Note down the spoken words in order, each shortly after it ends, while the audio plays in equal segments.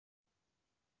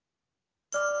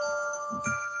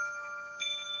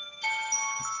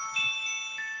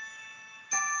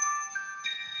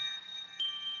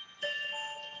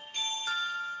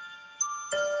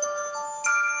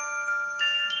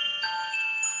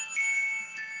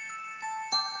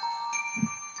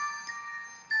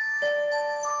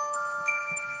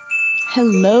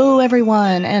Hello,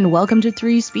 everyone, and welcome to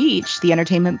Three Speech, the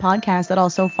entertainment podcast that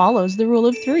also follows the rule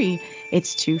of three.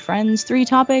 It's two friends, three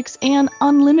topics, and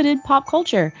unlimited pop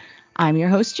culture. I'm your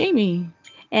host, Jamie.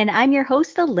 And I'm your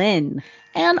host, Lynn.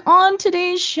 And on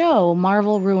today's show,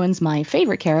 Marvel ruins my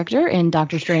favorite character in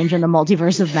Doctor Strange and the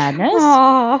Multiverse of Madness.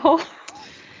 Oh.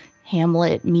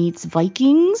 Hamlet meets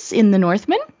Vikings in The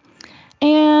Northman.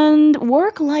 And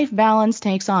work-life balance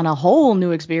takes on a whole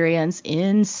new experience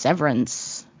in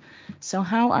Severance. So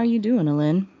how are you doing,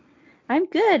 Lynn? I'm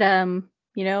good.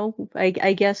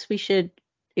 I guess we should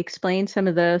explain some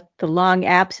of the long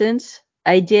absence.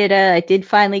 I did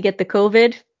finally get the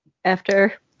COVID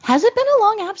after. Has it been a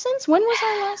long absence? When was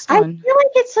our last I one? feel like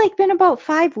it's been about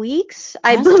 5 weeks.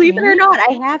 I Has it believe it or really? not,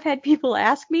 I have had people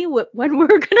ask me when we're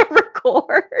gonna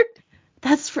record.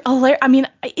 That's hilarious. I mean,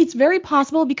 it's very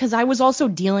possible because I was also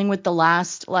dealing with the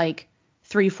last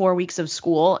 3-4 weeks of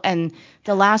school, and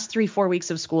the last 3-4 weeks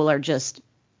of school are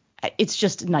it's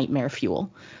just nightmare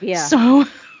fuel. Yeah. So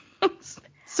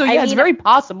yeah, it's mean, very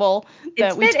possible that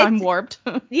it's we been time warped.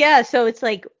 Yeah, so it's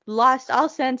like lost all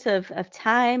sense of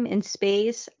time and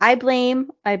space. I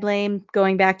blame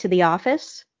going back to the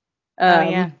office. Oh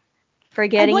yeah. For I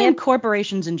getting blame it.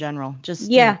 corporations in general.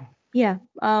 Just Yeah, yeah.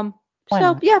 why So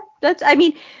not? yeah, I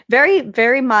mean, very,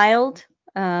 very mild.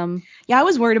 Yeah, I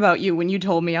was worried about you when you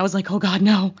told me. I was like, oh God,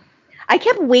 no. I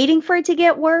kept waiting for it to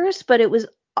get worse, but it was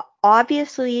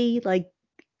obviously like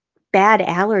bad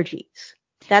allergies.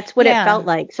 That's what it Yeah, felt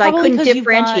like. So I probably couldn't because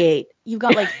differentiate. you've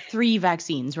got like 3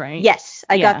 vaccines, right? Yes,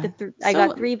 I got Yeah. I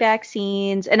got So 3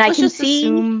 vaccines, and I let's can just see.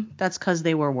 assume that's because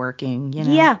they were working.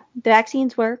 Yeah, the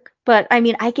vaccines work, but I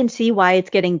mean, I can see why it's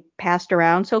getting passed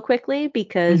around so quickly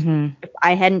because Mm-hmm. if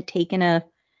I hadn't taken a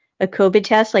COVID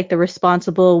test like the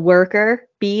responsible worker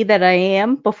bee that I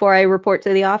am before I report to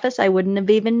the office, I wouldn't have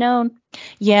even known.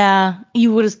 Yeah,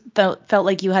 you would have felt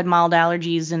like you had mild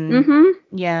allergies and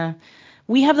Mm-hmm. yeah.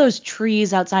 We have those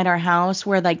trees outside our house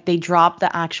where like they drop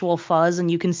the actual fuzz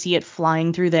and you can see it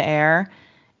flying through the air.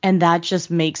 And that just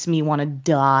makes me want to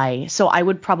die. So I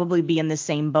would probably be in the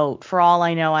same boat. For all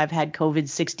I know, I've had COVID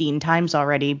 16 times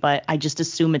already, but I just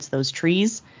assume it's those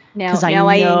trees because I Now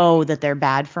I know that they're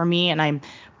bad for me and I'm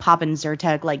popping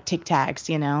Zyrtec like Tic Tacs.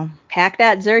 pack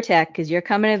that Zyrtec because you're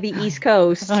coming to the East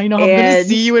Coast, I know I'm gonna and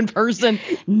see you in person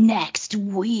next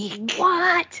week.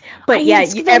 what? I But yeah,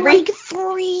 It's been like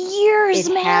 3 years,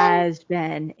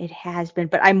 man. It has been,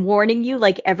 but I'm warning you,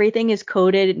 like everything is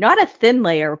coated, not a thin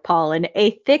layer of pollen,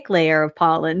 a thick layer of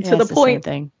pollen to Yeah, the it's the same point,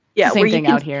 thing. It's the yeah, where same you thing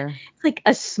can, out here. it's like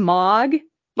a smog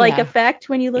like Yeah, effect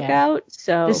when you look yeah. out.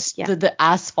 So This yeah. the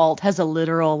asphalt has a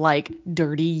literal like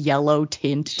dirty yellow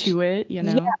tint to it.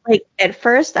 Yeah, like at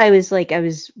first I was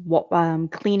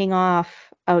cleaning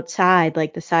off outside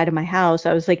like the side of my house.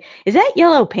 I was like, is that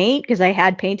yellow paint? Because I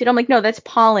had painted. I'm like, no, that's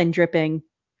pollen dripping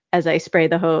as I spray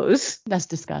the hose. That's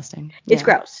disgusting. It's Yeah,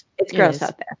 gross. It's it gross is.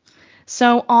 out there.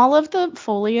 So all of the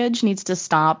foliage needs to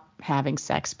stop having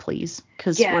sex, please,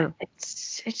 because Yeah, we're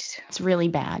it's it's really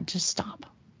bad. Just stop.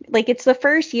 like it's the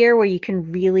first year where you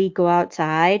can really go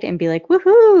outside and be like,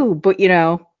 woohoo! But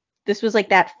this was like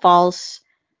that false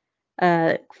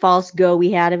go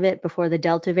we had of it before the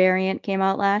Delta variant came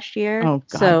out last year. Oh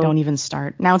God, So don't even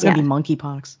start. Now it's gonna be yeah,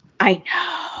 monkeypox. I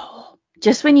know.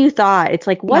 Just when you thought, it's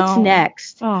like, what's No.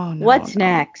 next? Oh no, What's no,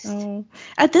 next? no.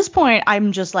 At this point,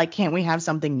 I'm just like, can't we have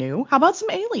something new? How about some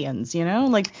aliens?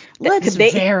 Like, let's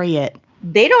They vary it.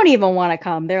 they don't even want to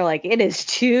come. They're like, it is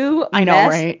too I know,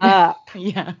 messed right? up.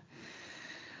 Yeah.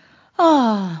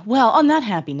 Oh, well, on that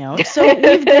happy note, so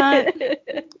we've got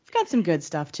some good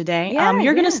stuff today. Yeah,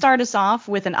 You're going to yeah. start us off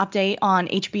with an update on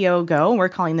HBO Go. We're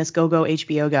calling this Go Go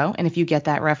HBO Go, and if you get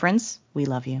that reference, we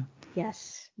love you.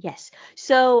 Yes, yes.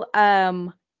 So,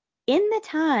 in the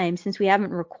time since we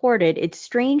haven't recorded, it's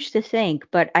strange to think,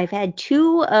 but I've had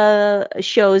two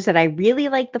shows that I really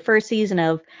like the first season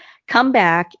of come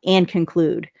back and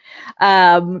conclude.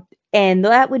 And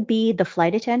that would be The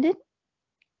Flight Attendant,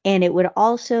 and it would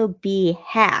also be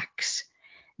Hacks.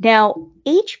 Now,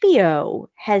 HBO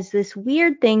has this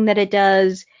weird thing that it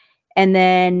does, and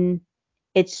then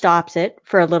it stops it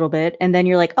for a little bit, and then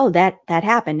you're like, oh, that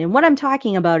happened. And what I'm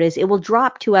talking about is it will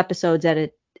drop 2 episodes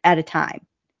at a time.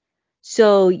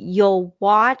 So you'll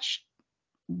watch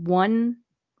 1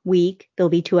 week, there'll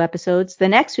be 2 episodes. The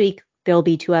next week, there'll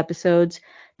be 2 episodes.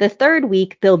 The third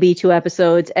week, there'll be 2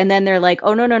 episodes. And then they're like,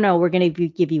 oh, no, no, no, we're going to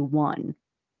give you one.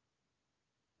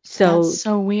 That's So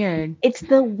so weird. it's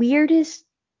the weirdest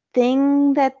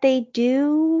thing that they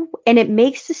do, and it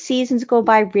makes the seasons go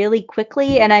by really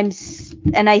quickly. And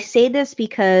I say this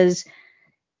because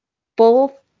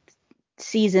both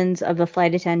seasons of The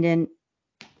Flight Attendant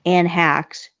and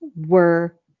Hacks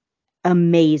were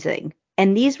amazing.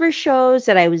 And these were shows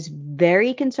that I was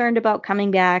very concerned about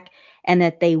coming back and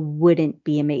that they wouldn't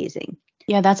be amazing.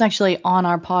 Yeah, that's actually on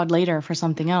our pod later for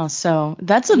something else. So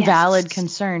that's a valid Yes.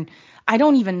 concern. I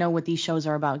don't even know what these shows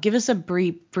are about. Give us a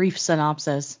brief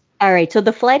synopsis. All right. So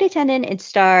The Flight Attendant, it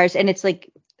stars, and it's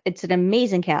an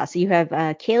amazing cast. You have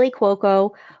Kaylee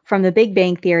Cuoco from The Big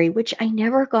Bang Theory, which I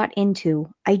never got into.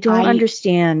 I don't I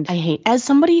understand. I hate, as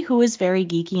somebody who is very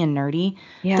geeky and nerdy,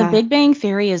 The Yeah. Big Bang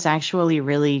Theory is actually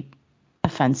really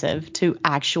offensive to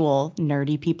actual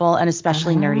nerdy people and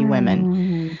especially nerdy women.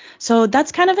 Um, So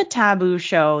that's kind of a taboo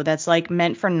show that's like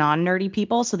meant for non-nerdy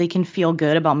people so they can feel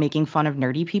good about making fun of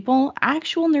nerdy people.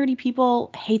 Actual nerdy people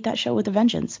hate that show with a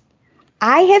vengeance.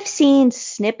 I have seen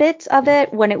snippets of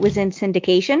it when it was in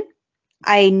syndication.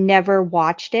 I never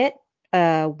watched it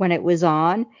when it was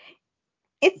on.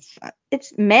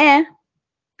 It's meh.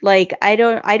 Like I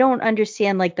don't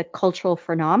understand like the cultural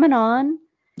phenomenon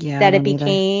Yeah, I that it don't either.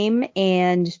 became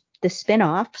and the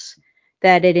spin-offs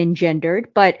that it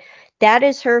engendered, but that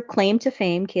is her claim to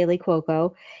fame, Kaylee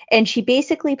Cuoco, and she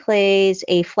basically plays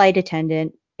a flight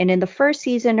attendant, and in the first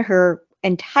season her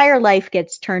entire life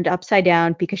gets turned upside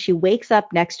down because she wakes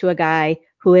up next to a guy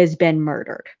who has been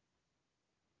murdered.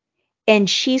 And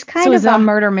she's So kind is of it a a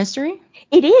murder mystery?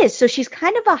 it is. So she's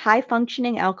kind of a high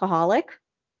functioning alcoholic. Mm.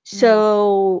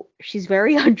 So she's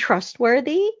very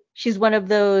untrustworthy. She's one of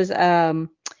those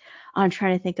I'm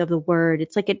trying to think of the word.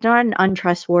 It's like it's not an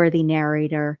untrustworthy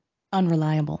narrator.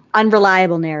 Unreliable.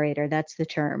 Unreliable narrator, that's the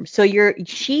term. So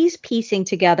she's piecing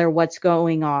together what's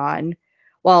going on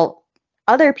while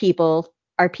other people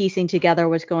are piecing together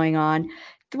what's going on.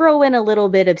 Throw in a little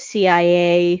bit of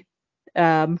CIA,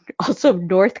 also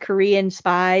North Korean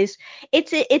spies.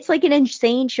 It's like an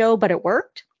insane show, but it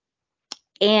worked.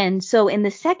 And so in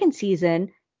the second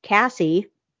season, Cassie,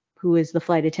 who is the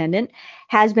flight attendant,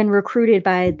 has been recruited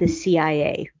by the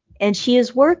CIA. And she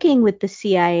is working with the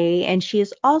CIA, and she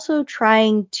is also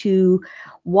trying to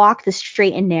walk the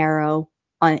straight and narrow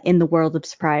in the world of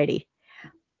sobriety.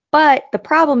 But the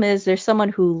problem is there's someone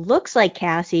who looks like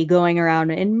Cassie going around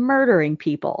and murdering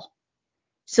people.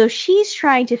 So she's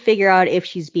trying to figure out if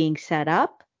she's being set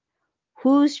up,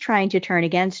 who's trying to turn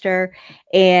against her,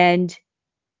 and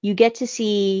you get to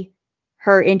see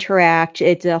her interact.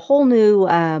 It's a whole new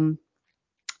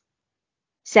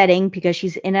setting because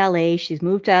she's in LA. She's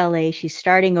moved to LA. She's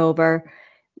starting over.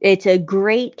 It's a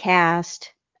great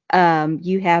cast.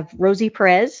 You have Rosie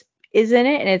Perez is in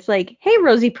it, and it's like, hey,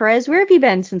 Rosie Perez, where have you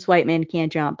been since White Man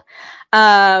Can't Jump?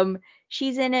 Um,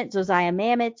 she's in it. Josiah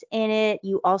Mammoth's in it.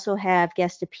 You also have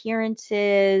guest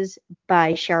appearances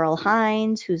by Cheryl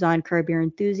Hines, who's on Curb Your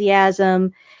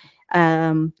Enthusiasm.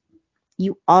 Um,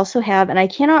 you also have, and I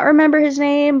cannot remember his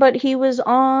name, but he was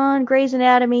on Grey's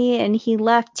Anatomy and he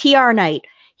left. T.R. Knight.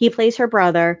 He plays her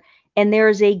brother. And there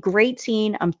is a great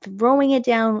scene. I'm throwing it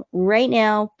down right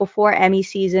now before Emmy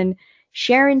season.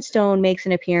 Sharon Stone makes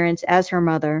an appearance as her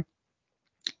mother.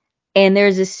 And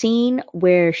there's a scene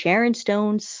where Sharon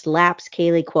Stone slaps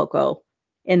Kaylee Cuoco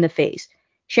in the face.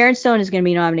 Sharon Stone is going to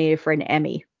be nominated for an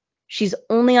Emmy. She's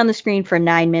only on the screen for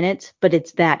 9 minutes, but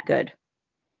it's that good.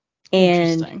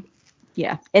 And Interesting.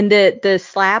 yeah, and the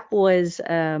slap was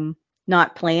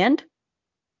not planned,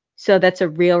 so that's a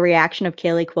real reaction of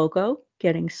Kaylee Cuoco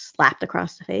getting slapped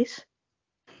across the face.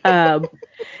 Um,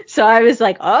 so I was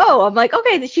like, oh, I'm like,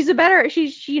 okay, she's not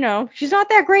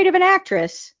that great of an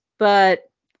actress, but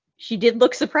she did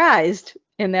look surprised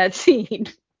in that scene.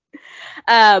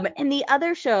 And the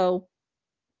other show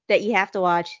that you have to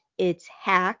watch, it's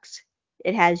Hacks.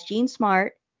 It has Jean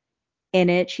Smart in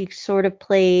it. She sort of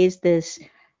plays this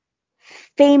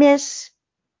famous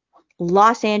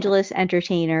Los Angeles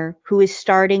entertainer who is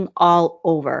starting all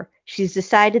over. She's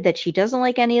decided that she doesn't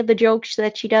like any of the jokes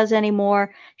that she does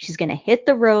anymore. She's going to hit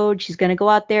the road. She's going to go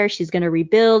out there. She's going to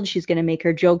rebuild. She's going to make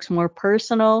her jokes more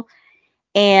personal.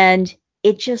 And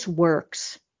it just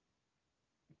works.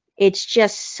 It's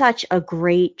just such a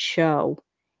great show.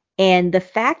 And the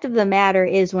fact of the matter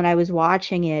is, when I was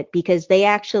watching it, because they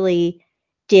actually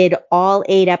did all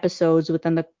 8 episodes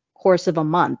within the course of a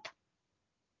month,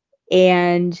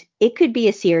 and it could be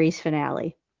a series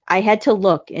finale. I had to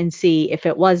look and see if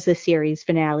it was the series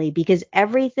finale because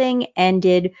everything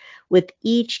ended with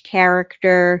each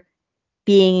character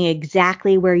being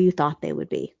exactly where you thought they would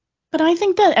be. But I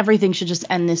think that everything should just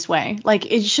end this way. Like,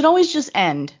 it should always just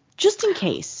end, just in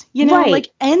case. Right.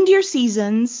 Like, end your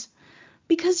seasons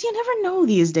because you never know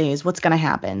these days what's going to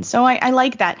happen. So I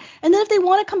like that. And then if they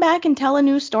want to come back and tell a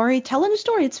new story, tell a new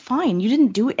story. It's fine. You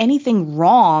didn't do anything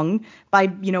wrong by,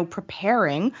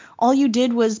 preparing. All you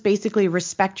did was basically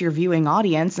respect your viewing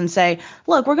audience and say,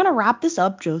 look, we're going to wrap this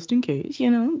up just in case,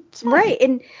 it's fine.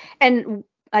 Right. And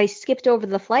I skipped over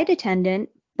the flight attendant,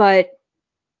 but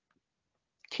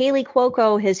Kaylee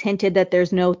Cuoco has hinted that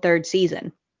there's no third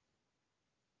season,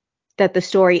 that the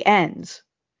story ends.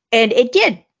 And it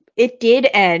did. It did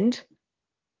end.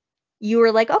 You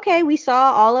were like, okay, we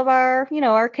saw all of our,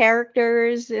 our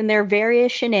characters and their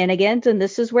various shenanigans, and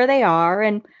this is where they are.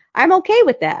 And I'm okay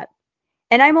with that.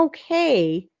 And I'm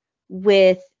okay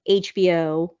with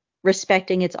HBO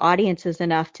respecting its audiences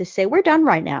enough to say, we're done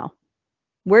right now.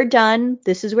 We're done.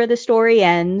 This is where the story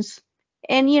ends.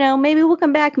 And, maybe we'll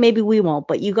come back, maybe we won't.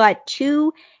 But you got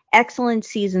 2 excellent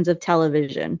seasons of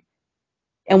television,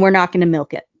 and we're not going to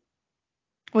milk it.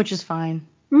 Which is fine.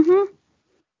 Mm-hmm.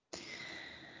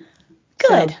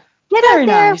 Good. So, get Very out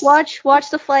there, nice. watch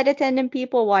the flight attendant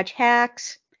people, watch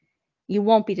Hacks. You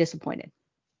won't be disappointed.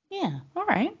 Yeah. All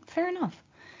right. Fair enough.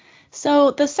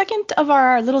 So the second of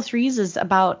our little threes is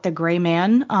about The Gray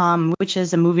Man, which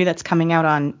is a movie that's coming out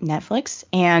on Netflix.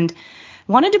 And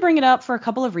wanted to bring it up for a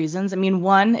couple of reasons. I mean,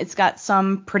 one, it's got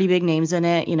some pretty big names in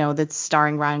it, that's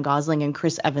starring Ryan Gosling and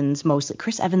Chris Evans mostly.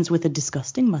 Chris Evans with a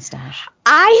disgusting mustache.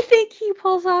 I think he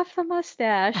pulls off the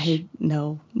mustache.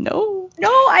 No. No,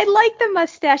 I like the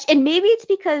mustache. And maybe it's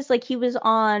because like he was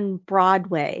on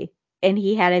Broadway and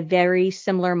he had a very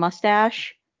similar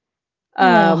mustache.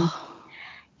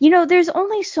 There's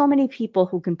only so many people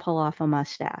who can pull off a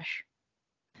mustache.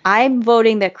 I'm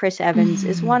voting that Chris Evans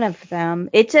is one of them.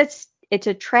 It's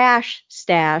a trash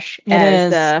stash,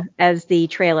 as the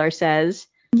trailer says.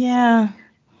 Yeah.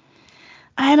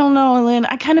 I don't know, Lynn.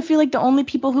 I kind of feel like the only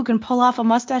people who can pull off a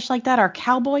mustache like that are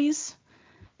cowboys.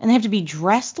 And they have to be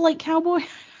dressed like cowboys.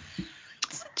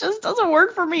 It just doesn't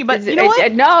work for me. But you know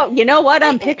what? No, you know what?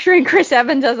 I'm picturing Chris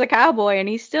Evans as a cowboy, and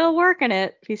he's still working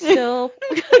it. He's still,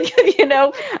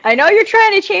 I know you're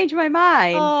trying to change my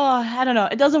mind. Oh, I don't know.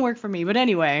 It doesn't work for me. But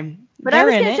anyway. But I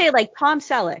was going to say, like, Tom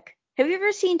Selleck. Have you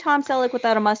ever seen Tom Selleck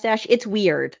without a mustache? It's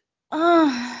weird.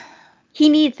 He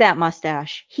needs that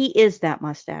mustache. He is that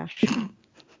mustache.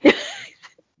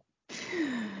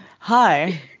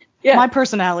 Hi. Yeah. My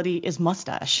personality is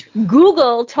mustache.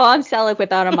 Google Tom Selleck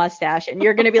without a mustache, and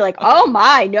you're going to be like, oh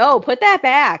my, no, put that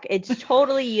back. It's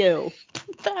totally you.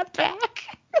 Put that back.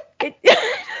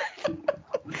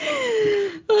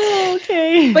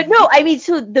 Okay. But no, I mean,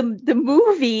 so the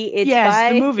movie,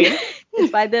 the movie.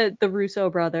 It's by the Russo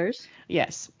brothers.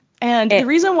 Yes. And the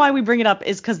reason why we bring it up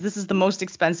is because this is the most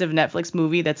expensive Netflix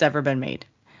movie that's ever been made.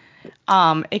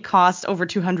 It cost over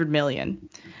 $200 million.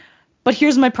 But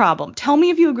here's my problem. Tell me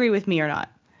if you agree with me or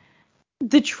not.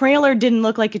 The trailer didn't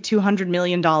look like a $200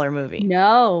 million movie.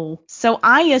 No. So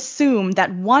I assume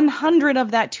that 100 of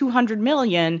that $200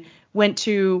 million went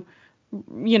to, the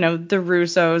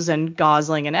Russos and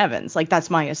Gosling and Evans. Like, that's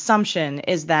my assumption,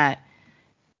 is that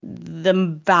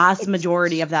the vast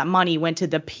majority of that money went to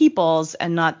the peoples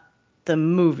and not the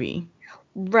movie.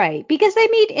 Right. Because, I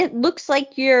mean, it looks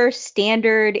like your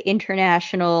standard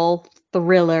international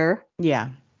thriller. Yeah.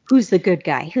 Who's the good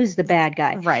guy? Who's the bad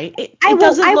guy? Right. It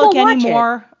doesn't look any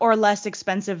more or less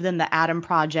expensive than the Adam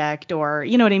Project or,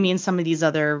 you know what I mean, some of these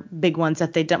other big ones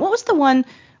that they've done. What was the one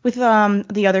with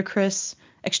the other Chris?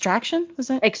 Extraction? Was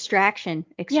it? Extraction.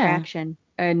 Yeah.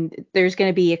 And there's going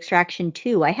to be Extraction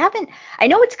 2. I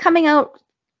know it's coming out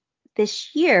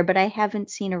this year, but I haven't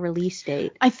seen a release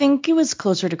date. I think it was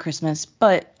closer to Christmas.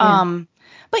 But yeah,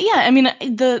 I mean,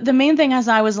 the main thing is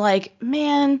I was like,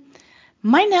 man,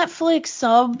 my Netflix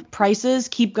sub prices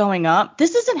keep going up.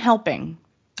 This isn't helping.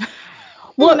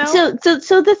 Well, so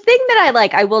the thing that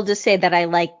I will just say that I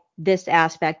like this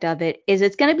aspect of it is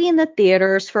it's going to be in the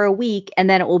theaters for a week and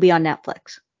then it will be on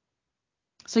Netflix.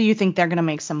 So you think they're going to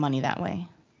make some money that way?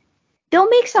 They'll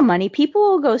make some money. People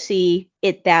will go see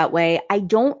it that way. I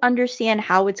don't understand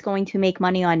how it's going to make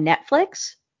money on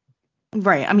Netflix.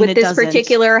 Right. I mean, with this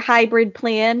particular hybrid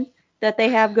plan that they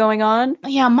have going on.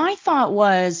 Yeah, my thought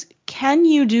was, can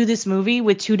you do this movie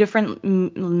with 2 different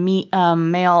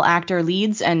male actor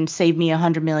leads and save me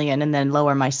 $100 million and then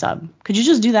lower my sub? Could you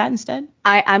just do that instead?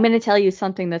 I'm going to tell you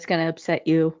something that's going to upset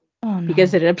you. Oh, no.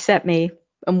 Because it upset me.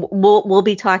 And we'll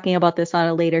be talking about this on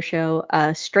a later show.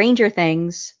 Stranger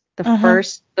Things,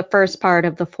 the first part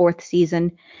of the 4th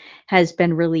season has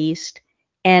been released,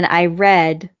 and I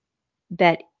read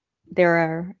that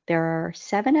there are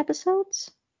 7 episodes.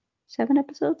 7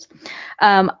 episodes.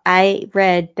 I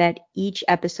read that each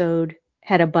episode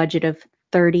had a budget of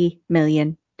 $30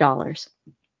 million.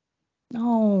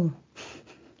 Oh.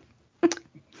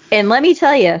 And let me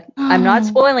tell you, I'm not Oh,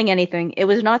 spoiling anything. It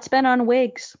was not spent on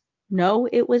wigs. No,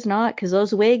 it was not, because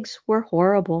those wigs were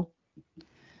horrible.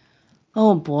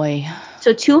 oh boy.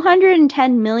 So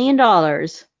 $210 million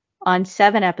on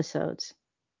 7 episodes.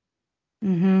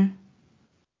 Mm-hmm.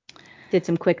 Did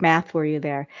some quick math for you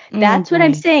there. Oh That's what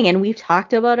I'm boy. saying, and we've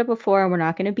talked about it before, and we're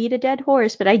not going to beat a dead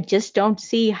horse, but I just don't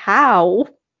see how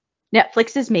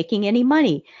Netflix is making any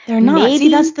money. They're not. See,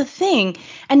 that's Maybe, the thing.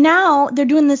 And now they're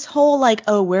doing this whole like,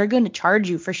 oh, we're going to charge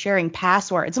you for sharing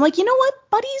passwords. I'm like, you know what,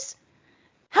 buddies?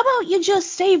 How about you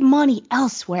just save money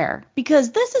elsewhere?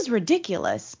 Because this is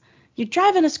ridiculous. You're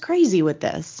driving us crazy with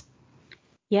this.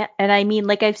 yeah, and I mean,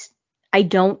 like I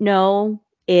don't know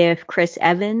if Chris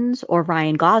Evans or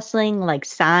Ryan Gosling like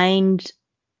signed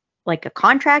like a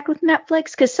contract with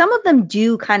Netflix, because some of them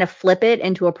do kind of flip it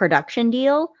into a production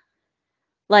deal.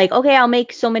 Like, okay, I'll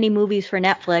make so many movies for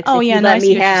Netflix Oh if you yeah, no, let I see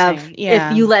me what you're have saying. if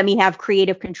Yeah. you let me have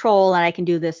creative control and I can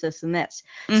do this, and this.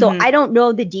 So Mm-hmm. I don't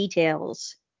know the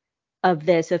details of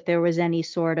this, if there was any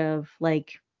sort of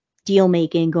like deal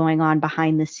making going on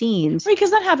behind the scenes. Because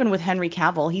that happened with Henry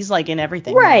Cavill. He's like in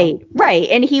everything now. Right, right.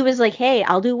 And he was like, hey,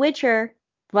 I'll do Witcher,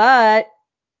 but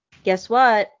guess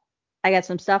what? I got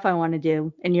some stuff I want to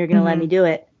do, and you're gonna let Mm-hmm. me do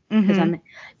it. Because Mm-hmm. I'm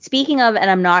speaking of, and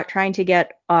I'm not trying to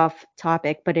get off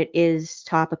topic, but it is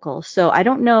topical. So I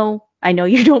don't know. I know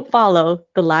you don't follow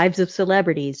the lives of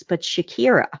celebrities, but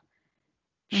Shakira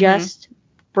Mm-hmm. just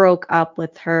broke up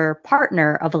with her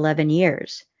partner of 11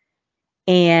 years.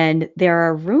 And there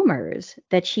are rumors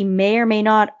that she may or may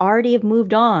not already have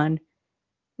moved on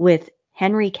with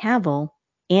Henry Cavill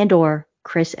and or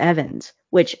Chris Evans,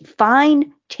 which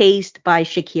fine taste by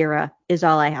Shakira is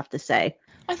all I have to say.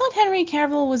 I thought Henry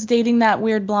Cavill was dating that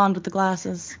weird blonde with the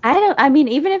glasses. I mean,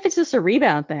 even if it's just a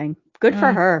rebound thing, good for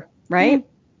Mm. her, Mm. right?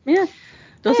 Yeah.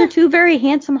 Those are Eh, two very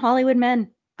handsome Hollywood men.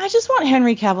 I just want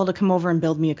Henry Cavill to come over and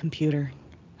build me a computer.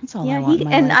 That's all I Yeah, want in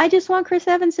my and I life. just want Chris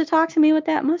Evans to talk to me with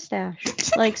that mustache.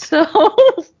 Like, so.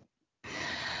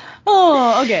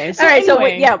 Oh, okay. All So right, so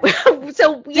anyway, yeah.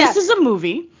 So yeah, this is a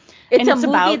movie, it's and a it's movie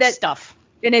about that, stuff.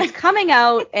 and it's coming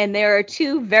out, and there are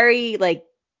two very like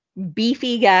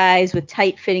beefy guys with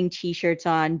tight fitting t-shirts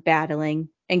on battling.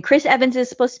 And Chris Evans is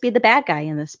supposed to be the bad guy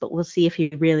in this, but we'll see if he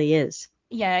really is.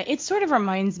 Yeah, it sort of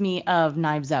reminds me of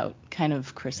Knives Out, kind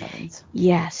of Chris Evans.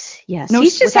 Yes, yes. No,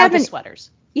 without the sweaters.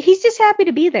 He's just happy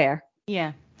to be there.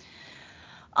 Yeah.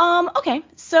 Okay,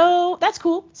 so that's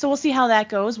cool. So we'll see how that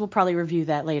goes. We'll probably review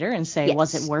that later and say,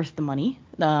 was it Yes. worth the money?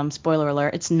 Spoiler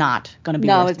alert, it's not going to be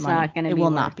No, worth the it's not money. going to It be will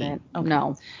worth not be. it. Okay.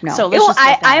 No, no. So It let's will, just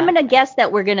get that I'm out going to of the way. guess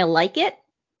that we're going to like it,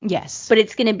 Yes. but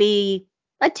it's going to be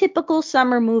a typical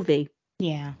summer movie.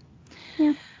 Yeah.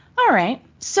 Yeah. All right.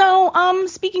 So,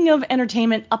 speaking of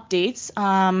entertainment updates,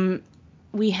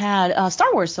 we had a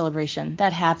Star Wars celebration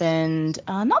that happened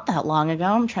not that long ago.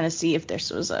 I'm trying to see if this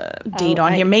was a date Oh,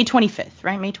 on here. May 25th,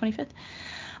 right? May 25th.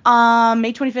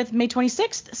 May 25th, May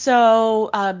 26th. So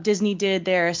Disney did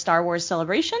their Star Wars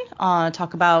celebration.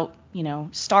 Talk about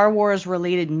Star Wars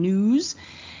related news.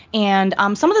 And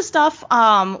some of the stuff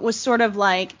was sort of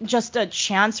like just a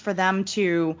chance for them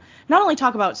to not only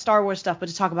talk about Star Wars stuff, but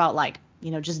to talk about like,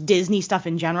 just Disney stuff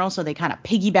in general. So they kind of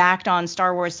piggybacked on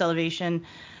Star Wars Celebration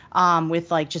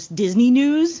with like just Disney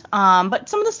news. But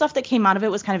some of the stuff that came out of it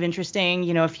was kind of interesting.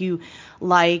 If you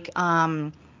like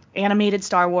animated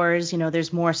Star Wars,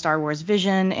 there's more Star Wars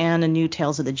Vision and a new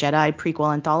Tales of the Jedi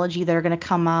prequel anthology that are going to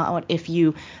come out. If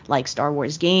you like Star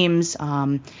Wars games,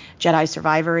 Jedi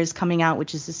Survivor is coming out,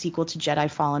 which is the sequel to Jedi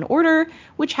Fallen Order,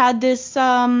 which had this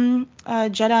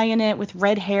Jedi in it with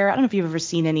red hair. I don't know if you've ever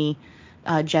seen any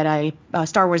Jedi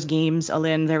Star Wars games,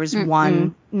 Alin. There was Mm-mm.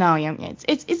 one. No, yeah,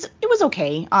 it was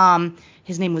okay.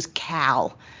 His name was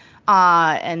Cal.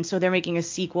 And so they're making a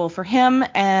sequel for him.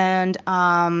 And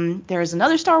there's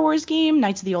another Star Wars game,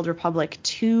 Knights of the Old Republic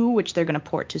 2, which they're going to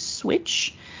port to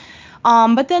Switch.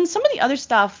 But then some of the other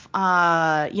stuff,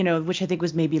 which I think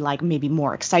was maybe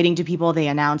more exciting to people, they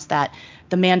announced that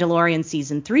The Mandalorian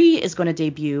Season 3 is going to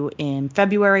debut in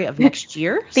February of next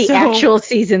year. The actual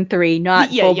season 3, not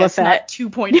Boba Fett. Not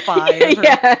 2.5.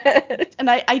 Yeah. And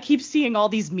I keep seeing all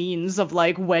these memes of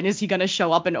like, when is he going to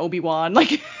show up in Obi-Wan?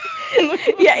 Like,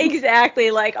 Yeah,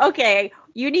 exactly. Like, okay,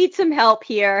 you need some help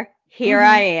here. Here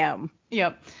I am.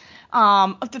 Yep.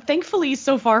 Thankfully,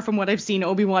 so far from what I've seen,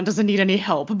 Obi-Wan doesn't need any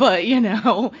help, but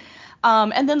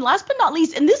and then last but not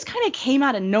least, and this kind of came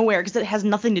out of nowhere because it has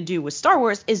nothing to do with Star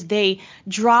Wars, is they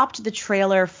dropped the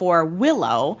trailer for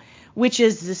Willow, which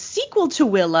is the sequel to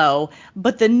Willow,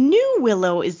 but the new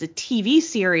Willow is the TV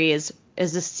series,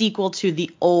 is a sequel to the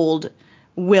old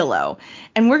Willow.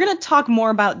 And we're going to talk more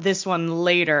about this one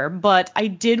later, but I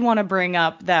did want to bring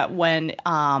up that when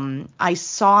I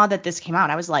saw that this came out,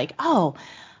 I was like, oh,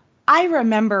 I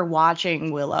remember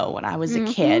watching Willow when I was a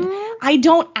kid. Mhm. I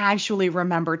don't actually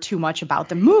remember too much about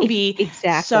the movie.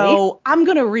 Exactly. So I'm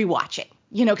going to rewatch it,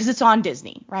 because it's on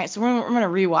Disney, right? So we're going to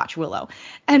rewatch Willow.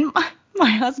 And my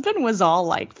husband was all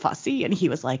like fussy, and he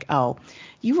was like, oh,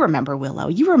 you remember Willow.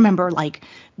 You remember like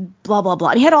blah, blah, blah.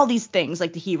 And he had all these things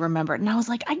like that he remembered. And I was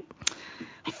like, I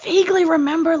vaguely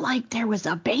remember like there was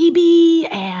a baby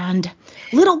and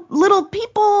little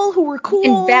people who were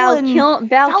cool, And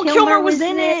Val Kilmer Kilmer was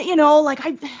in it, like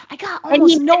I got and he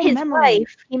almost met no his memory.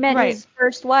 wife. He met Right. his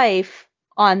first wife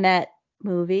on that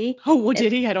movie. Oh, what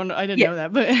did he? I don't know. I didn't Yeah. know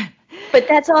that, but But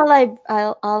that's all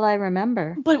I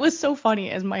remember. But it was so funny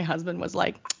as my husband was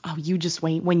like, oh, you just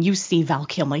wait. When you see Val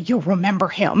Kilmer, you'll remember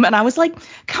him. And I was like,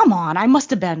 come on. I must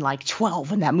have been like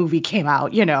 12 when that movie came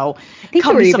out, I think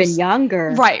you were even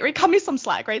younger. Right. Cut me some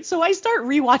slack, right? So I start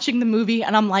rewatching the movie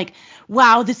and I'm like,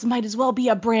 wow, this might as well be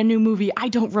a brand new movie. I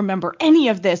don't remember any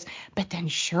of this. But then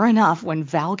sure enough, when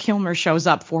Val Kilmer shows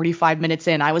up 45 minutes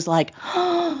in, I was like,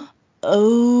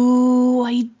 oh,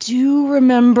 I do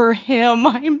remember him.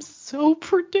 I'm so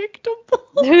predictable.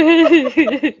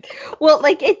 Well,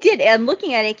 like it did. I'm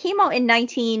looking at it. It came out in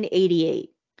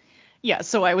 1988. Yeah,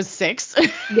 so I was 6.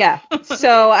 Yeah.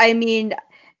 So I mean,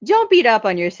 don't beat up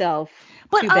on yourself.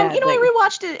 But too badly. I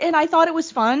rewatched it and I thought it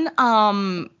was fun.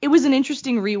 It was an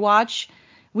interesting rewatch.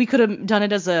 We could have done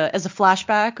it as a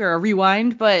flashback or a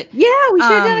rewind, but yeah, we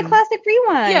should have done a classic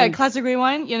rewind. Yeah, classic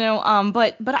rewind.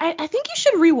 But I think you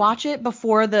should rewatch it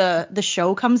before the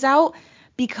show comes out,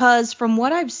 because from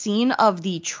what I've seen of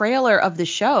the trailer of the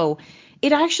show,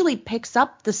 it actually picks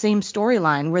up the same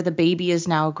storyline where the baby is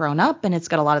now grown up and it's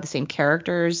got a lot of the same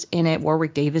characters in it.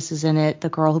 Warwick Davis is in it. The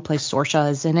girl who plays Sorsha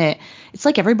is in it. It's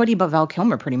like everybody but Val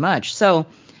Kilmer pretty much. So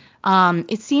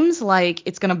it seems like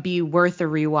it's going to be worth a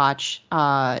rewatch,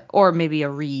 or maybe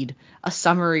a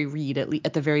summary read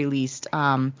at the very least.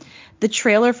 The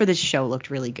trailer for this show looked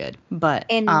really good,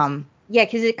 but yeah,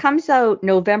 because it comes out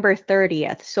November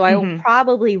 30th, so I will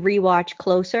probably rewatch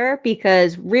closer,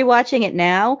 because rewatching it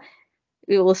now,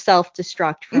 it will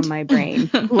self-destruct from my brain.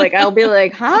 Like I'll be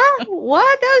like, huh?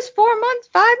 What? That was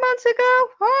 5 months ago?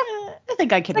 Huh? I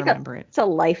think I can remember it. It's a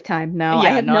lifetime now.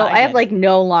 Yeah, I have like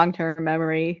no long-term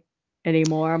memory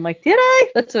anymore. I'm like, did I?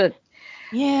 That's what.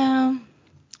 Yeah.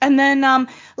 And then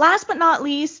last but not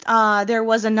least, there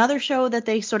was another show that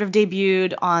they sort of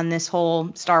debuted on this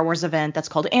whole Star Wars event that's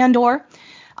called Andor.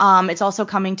 It's also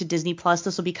coming to Disney Plus.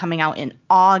 This will be coming out in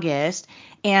August.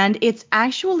 And it's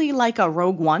actually like a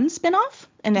Rogue One spinoff.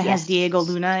 And it has Diego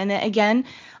Luna in it again.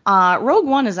 Rogue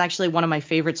One is actually one of my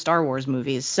favorite Star Wars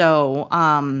movies. So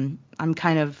I'm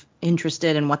kind of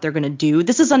interested in what they're going to do.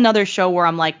 This is another show where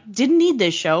I'm like, didn't need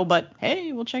this show, but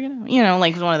hey, we'll check it out.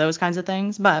 Like one of those kinds of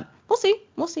things. But we'll see.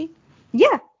 We'll see.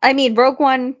 Yeah. I mean, Rogue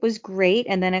One was great,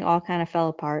 and then it all kind of fell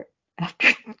apart after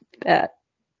that.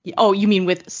 Oh, you mean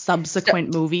with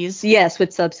subsequent movies? Yes,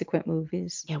 with subsequent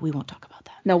movies. Yeah, we won't talk about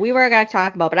that. No, we were going to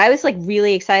talk about, but I was like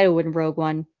really excited when Rogue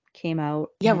One came out.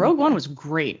 Yeah, Rogue One was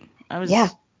great. Yeah.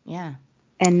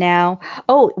 And now,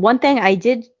 one thing I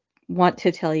did want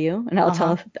to tell you, and I'll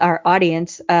tell our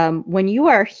audience, when you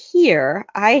are here,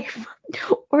 I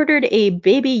ordered a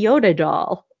Baby Yoda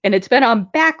doll, and it's been on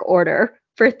back order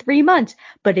for 3 months,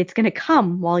 but it's going to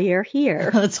come while you're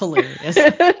here. That's hilarious.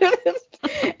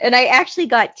 And I actually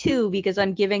got 2 because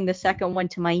I'm giving the second one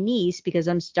to my niece, because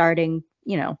I'm starting,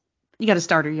 You got to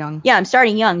start her young. Yeah, I'm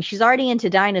starting young. She's already into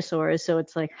dinosaurs, so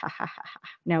it's like, ha ha ha ha.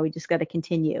 Now we just got to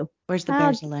continue. Where's the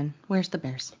bears, Ellen? Where's the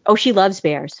bears? Oh, she loves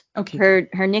bears. Okay.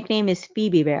 Her nickname is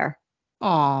Phoebe Bear.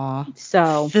 Aw.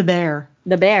 So. The bear.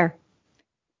 The bear.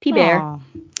 P-Bear. Aww.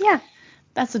 Yeah.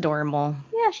 That's adorable.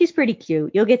 Yeah, she's pretty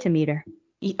cute. You'll get to meet her.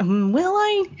 Will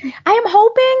I? I am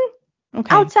hoping.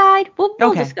 Okay. Outside. We'll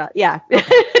discuss. Yeah.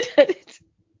 Okay.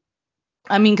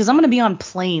 I mean, because I'm going to be on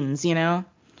planes,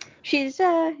 She's,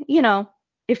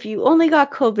 if you only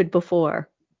got COVID before,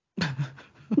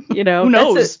 Who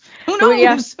knows? Who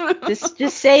knows? Yeah,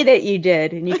 just say that you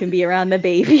did, and you can be around the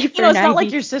baby for it's not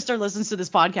like your sister listens to this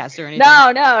podcast or anything.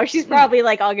 No, she's probably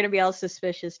like all gonna be all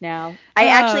suspicious now. I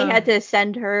actually had to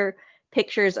send her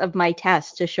pictures of my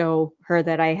test to show her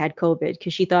that I had COVID,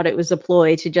 because she thought it was a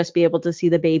ploy to just be able to see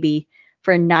the baby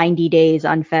for 90 days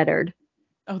unfettered.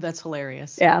 Oh, that's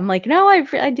hilarious. Yeah, I'm like, no,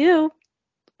 I do.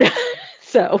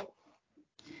 So.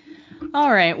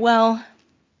 All right, well,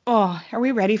 are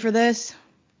we ready for this?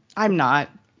 I'm not.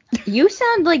 You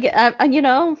sound like,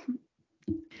 we're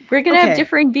going to have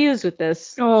differing views with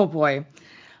this. Oh, boy.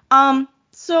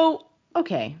 So,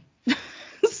 okay.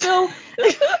 So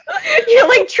You're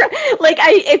like,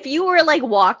 if you were like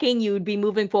walking, you would be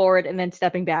moving forward and then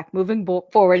stepping back, moving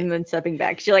forward and then stepping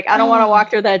back. 'Cause you're like, I don't want to walk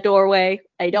through that doorway.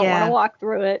 I don't want to yeah. walk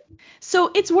through it.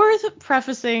 So it's worth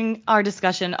prefacing our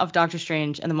discussion of Doctor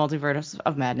Strange and the Multiverse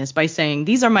of Madness by saying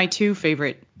these are my two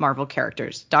favorite Marvel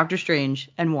characters, Doctor Strange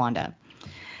and Wanda.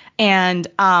 And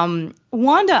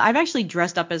Wanda, I've actually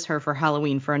dressed up as her for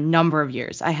Halloween for a number of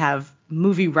years. I have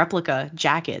movie replica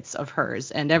jackets of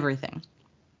hers and everything.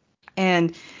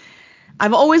 And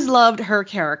I've always loved her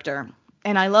character.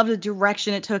 And I love the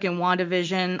direction it took in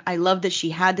WandaVision. I love that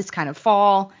she had this kind of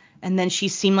fall, and then she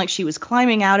seemed like she was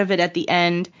climbing out of it at the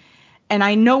end. And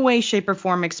I no way, shape, or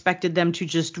form expected them to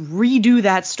just redo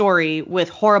that story with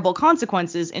horrible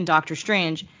consequences in Doctor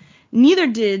Strange. Neither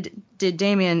did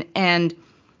Damien. And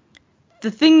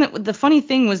the funny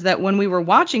thing was that when we were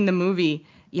watching the movie,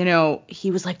 you know,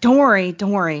 he was like, don't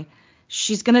worry.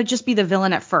 She's going to just be the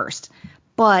villain at first.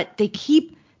 But they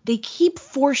keep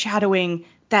foreshadowing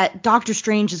that Doctor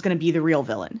Strange is going to be the real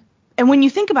villain. And when you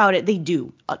think about it, they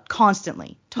do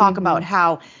constantly talk about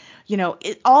how, you know,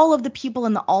 all of the people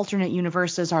in the alternate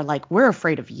universes are like, we're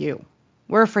afraid of you.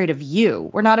 We're afraid of you.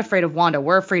 We're not afraid of Wanda.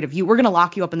 We're afraid of you. We're going to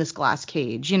lock you up in this glass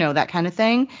cage, you know, that kind of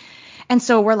thing. And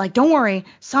so we're like, don't worry,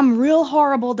 some real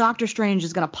horrible Doctor Strange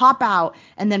is going to pop out,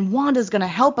 and then Wanda's going to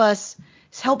help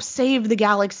save the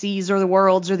galaxies or the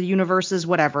worlds or the universes,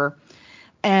 whatever.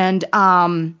 And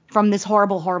from this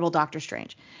horrible Doctor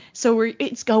Strange. So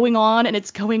it's going on,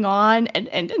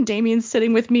 and Damien's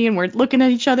sitting with me, and we're looking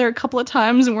at each other a couple of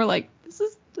times, and we're like, this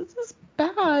is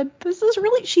bad. This is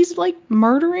really, she's like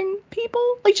murdering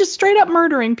people, like just straight up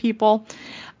murdering people.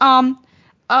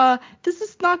 This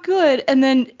is not good. And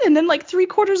then like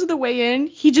 3/4 of the way in,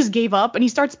 he just gave up and he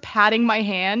starts patting my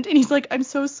hand and he's like, I'm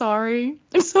so sorry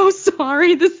this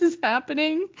is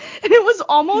happening. And it was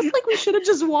almost like we should have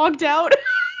just walked out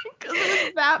because it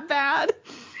was that bad.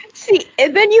 See,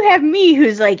 and then you have me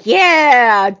who's like,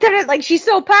 yeah, like she's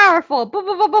so powerful,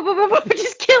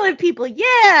 just killing people,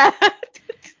 yeah.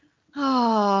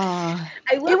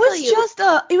 It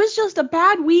was just a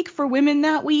bad week for women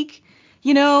that week.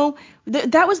 You know,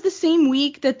 that was the same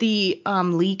week that the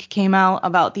leak came out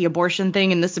about the abortion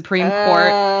thing in the Supreme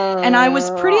Court. And I was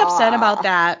pretty upset about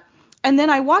that. And then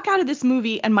I walk out of this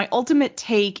movie and my ultimate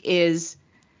take is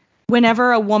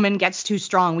whenever a woman gets too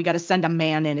strong, we got to send a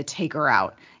man in to take her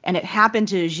out. And it happened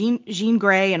to Jean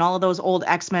Grey and all of those old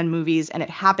X-Men movies. And it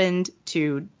happened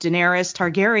to Daenerys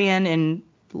Targaryen in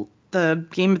the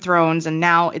Game of Thrones. And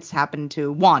now it's happened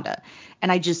to Wanda.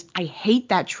 And I hate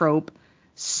that trope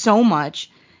so much.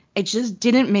 It just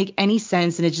didn't make any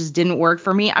sense and it just didn't work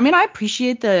for me. I mean, I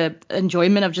appreciate the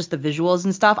enjoyment of just the visuals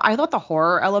and stuff. I thought the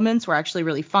horror elements were actually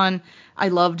really fun. I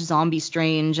loved Zombie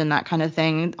Strange and that kind of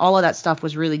thing. All of that stuff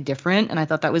was really different and I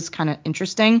thought that was kind of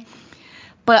interesting.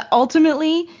 But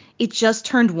ultimately, it just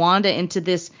turned Wanda into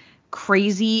this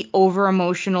crazy,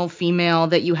 over-emotional female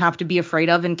that you have to be afraid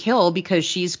of and kill because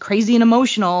she's crazy and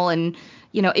emotional. And,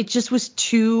 you know, it just was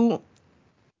too,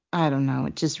 I don't know,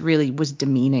 it just really was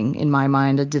demeaning in my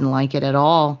mind. I didn't like it at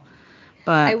all.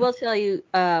 But I will tell you,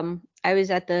 I was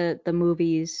at the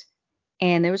movies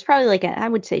and there was probably like, I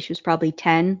would say she was probably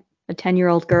 10, a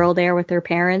 10-year-old girl there with her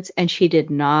parents, and she did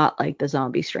not like the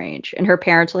Zombie Strange. And her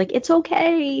parents were like, it's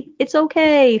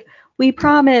okay. We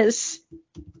promise.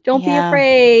 Don't be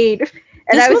afraid.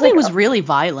 And this I was movie like, was really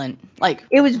violent. Like,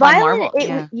 it was violent.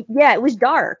 Marvel. It was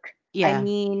dark. Yeah. I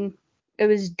mean, it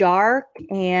was dark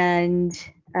and,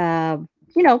 you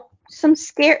know,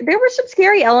 there were some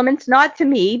scary elements, not to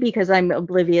me because I'm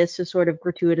oblivious to sort of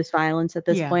gratuitous violence at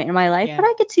this point in my life, but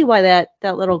I could see why that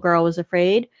little girl was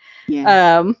afraid.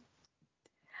 Yeah.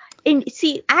 And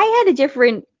see, I had a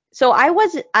different, so I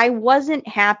wasn't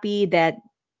happy that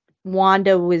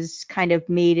Wanda was kind of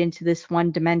made into this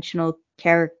one-dimensional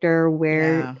character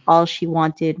where all she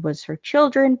wanted was her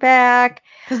children back.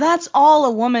 Because that's all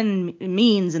a woman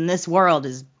means in this world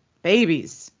is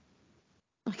babies.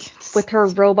 With her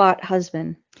robot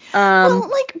husband. Well,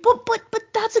 like, but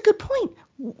that's a good point.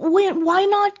 Why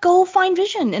not go find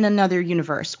Vision in another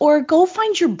universe, or go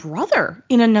find your brother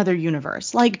in another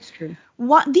universe? Like,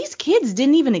 what? These kids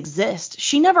didn't even exist.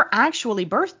 She never actually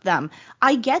birthed them.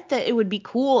 I get that it would be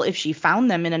cool if she found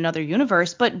them in another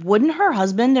universe, but wouldn't her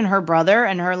husband and her brother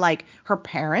and her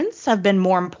parents have been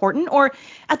more important? Or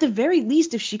at the very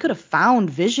least, if she could have found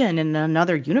Vision in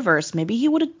another universe, maybe he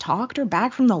would have talked her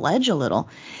back from the ledge a little.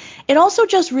 It also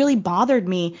just really bothered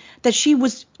me that she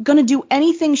was going to do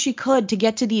anything she could to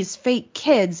get to these fake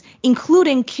kids,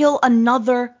 including kill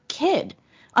another kid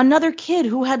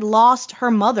who had lost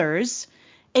her mothers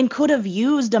and could have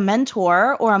used a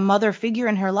mentor or a mother figure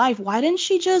in her life. Why didn't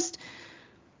she just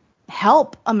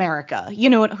Help America. You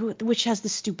know, which has the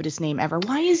stupidest name ever.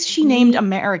 Why is she named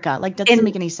America? Like, that doesn't And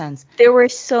make any sense. there were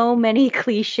so many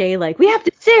cliche, like, we have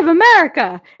to save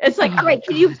America. It's like, all right,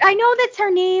 God. I know that's her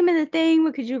name and the thing,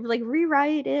 but could you like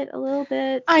rewrite it a little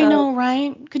bit? I So know,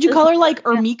 right? Could you call her like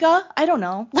Ermika? I don't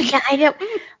know. Like, yeah, I don't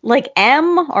like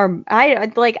M or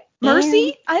I like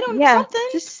Mercy? Anne. I don't, Yeah, something.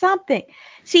 just something.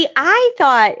 See, I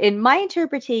thought in my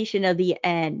interpretation of the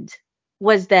end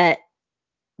was that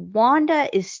Wanda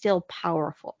is still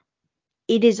powerful.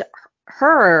 It is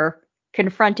her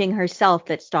confronting herself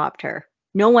that stopped her.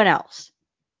 No one else.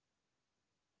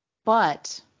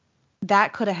 But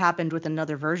that could have happened with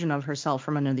another version of herself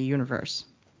from another universe.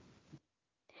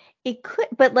 It could,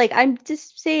 but like I'm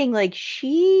just saying, like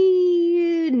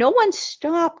no one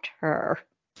stopped her.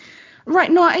 Right.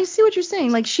 No, I see what you're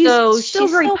saying. Like, she's So still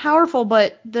she's very still powerful,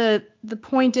 but the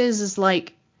point is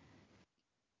like,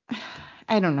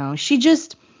 I don't know.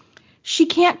 She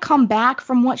can't come back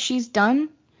from what she's done.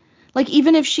 Like,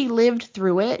 even if she lived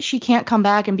through it, she can't come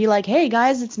back and be like, "Hey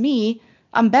guys, it's me.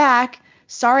 I'm back.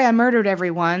 Sorry I murdered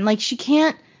everyone." Like, she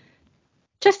can't.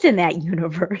 just in that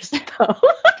universe, though.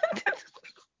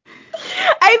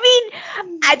 I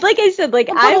mean, like I said, like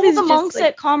But I all was the just monks like,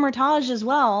 at Comertage as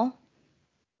well.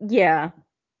 yeah.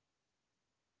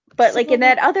 But like So, in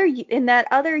that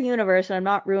other universe, and I'm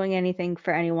not ruining anything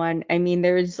for anyone. I mean,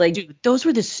 there's like, dude, those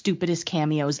were the stupidest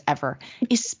cameos ever.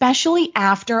 Especially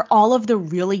after all of the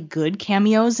really good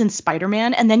cameos in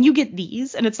Spider-Man, and then you get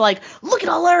these, and it's like, look at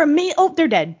all our amazing. Oh, they're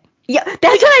dead. yeah, that's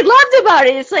what I loved about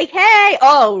it. It's like, hey,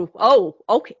 oh,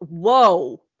 okay,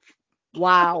 whoa,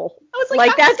 wow. I was like,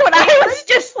 Like that was that's what I weird. was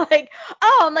just like,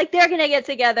 oh, I'm like they're gonna get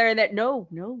together, and that no,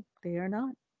 they are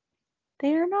not.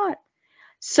 They are not.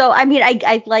 So I mean,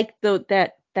 I like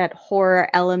that horror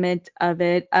element of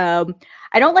it. I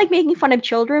don't like making fun of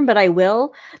children, but I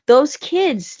will. Those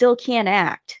kids still can't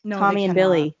act. No, they Tommy and cannot.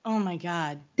 Billy. Oh my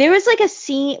god. There was like a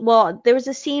scene. Well, there was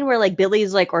a scene where like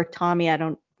Billy's like, or Tommy. I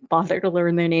don't bother to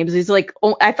learn their names. He's like,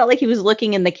 oh, I felt like he was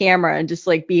looking in the camera and just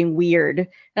like being weird.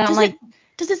 And I'm like,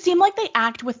 Does it seem like they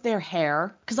act with their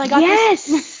hair? Because I got yes.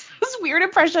 this weird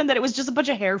impression that it was just a bunch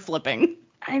of hair flipping.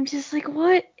 I'm just like,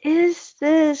 what is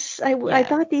this? I Yeah.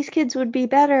 thought these kids would be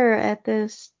better at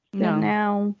this than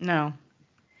No. now.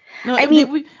 No. I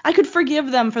mean, I could forgive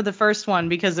them for the first one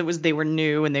because they were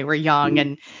new and they were young,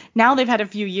 and now they've had a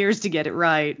few years to get it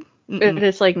right. Mm-mm.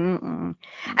 it's like, mm-mm.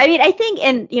 I mean, I think,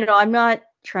 and I'm not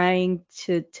trying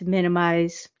to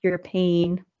minimize your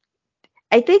pain.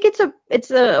 I think it's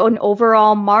an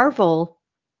overall Marvel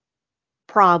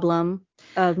problem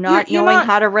of not You're knowing not.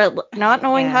 how to not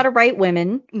knowing how Yeah. to write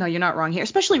women. No, you're not wrong here.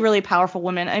 Especially really powerful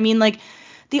women. I mean, like,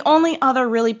 the only other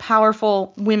really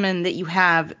powerful women that you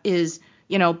have is,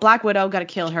 Black Widow. Got to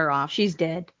kill her off. She's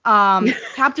dead.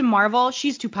 Captain Marvel,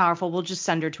 she's too powerful. We'll just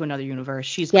send her to another universe.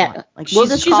 She's Yeah, gone. Like, we'll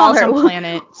just she's call on her. some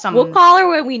planet. We'll call her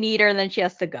when we need her, and then she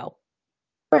has to go.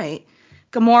 Right.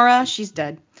 Gamora, she's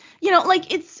dead.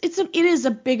 Like, it is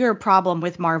a bigger problem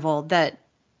with Marvel that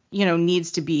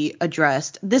needs to be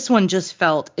addressed. This one just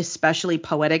felt especially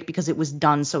poetic because it was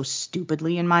done so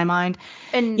stupidly in my mind.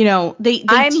 And They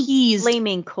I'm teased.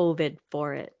 blaming COVID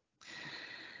for it.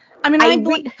 I mean, I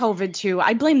blame COVID too.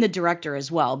 I blame the director as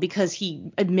well because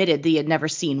he admitted that he had never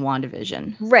seen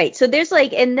WandaVision. Right. So there's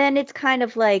like, and then it's kind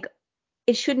of like,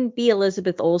 it shouldn't be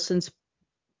Elizabeth Olsen's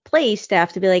place to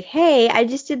have to be like, hey, I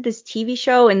just did this TV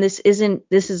show and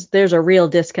there's a real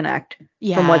disconnect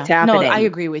from what's happening. No, I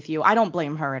agree with you. I don't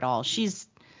blame her at all. She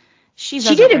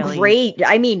did a great,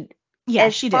 I mean, yeah,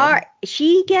 she did.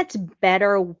 She gets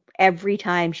better every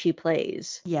time she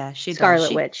plays. Yeah, she Scarlet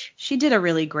does. Witch. She did a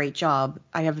really great job.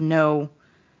 I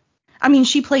mean,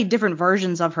 she played different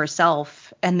versions of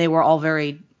herself, and they were all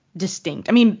very distinct.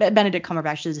 I mean, Benedict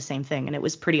Cumberbatch did the same thing, and it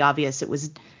was pretty obvious it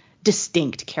was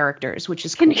distinct characters, which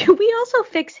is cool. Can we also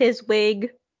fix his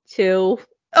wig too?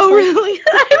 Oh, really?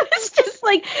 I was just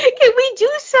like, can we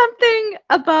do something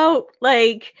about,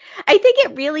 like, I think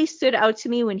it really stood out to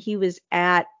me when he was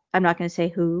at, I'm not going to say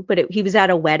who, but he was at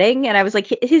a wedding, and I was like,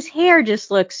 his hair just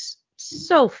looks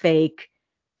so fake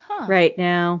right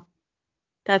now.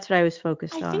 That's what I was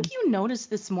focused on. I think you notice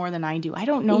this more than I do. I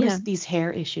don't notice these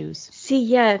hair issues. See,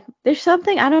 yeah, there's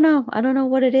something, I don't know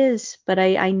what it is, but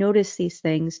I notice these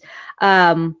things.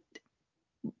 But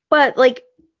like,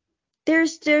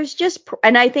 there's just,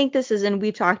 and I think this is, and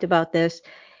we've talked about this,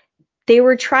 they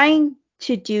were trying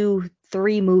to do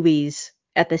 3 movies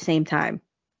at the same time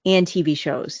and TV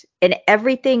shows, and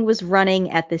everything was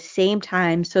running at the same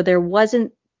time, so there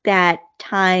wasn't that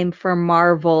time for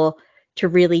Marvel to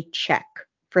really check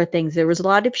for things. There was a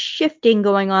lot of shifting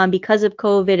going on because of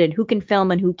COVID and who can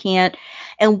film and who can't,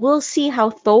 and we'll see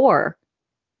how Thor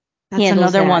That's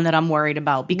handles another one that. that I'm worried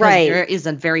about because there Right. is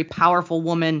a very powerful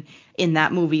woman in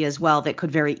that movie as well that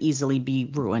could very easily be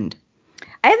ruined.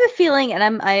 I have a feeling,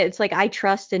 and it's like I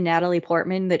trust in Natalie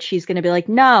Portman that she's going to be like,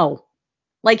 no,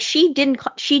 like she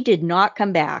did not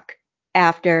come back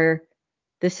after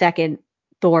the second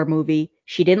Thor movie.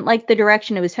 She didn't like the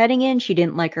direction it was heading in. She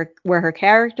didn't like where her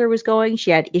character was going.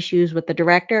 She had issues with the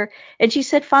director, and she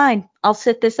said, "Fine, I'll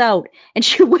sit this out." And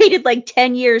she waited like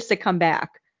 10 years to come back.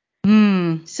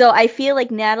 Hmm. So I feel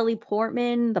like Natalie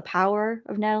Portman, the power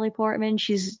of Natalie Portman,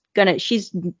 she's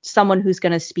someone who's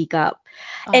gonna speak up.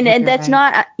 I And hope and you're that's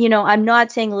right. not, I'm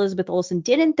not saying Elizabeth Olsen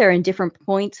didn't. They're in different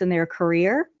points in their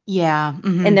career Yeah. and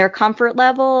Hmm. their comfort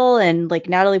level, and like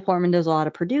Natalie Portman does a lot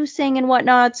of producing and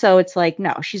whatnot. So it's like,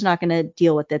 no, she's not gonna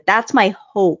deal with it. That's my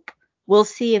hope. We'll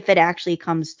see if it actually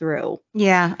comes through.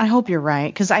 Yeah, I hope you're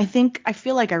right because I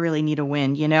feel like I really need a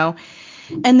win, you know?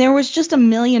 And there was just a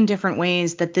million different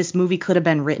ways that this movie could have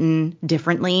been written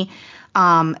differently.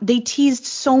 They teased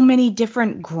so many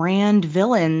different grand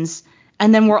villains,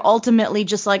 and then were ultimately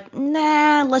just like,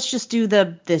 nah, let's just do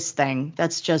this thing.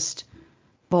 That's just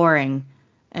boring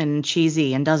and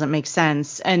cheesy and doesn't make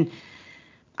sense. And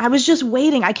I was just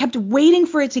waiting. I kept waiting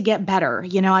for it to get better.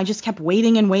 You know, I just kept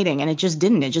waiting and waiting, and it just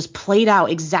didn't. It just played out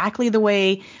exactly the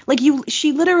way, like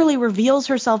she literally reveals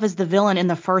herself as the villain in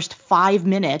the first 5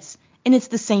 minutes, and it's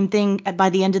the same thing by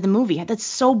the end of the movie. That's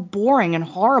so boring and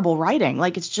horrible writing.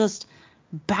 Like, it's just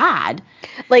bad.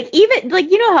 Like, even like,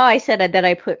 how I said that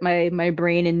I put my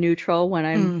brain in neutral when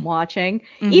I'm Mm, watching.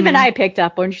 Even mm-hmm. I picked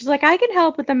up when she's like, I can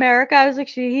help with America. I was like,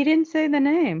 he didn't say the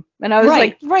name, and I was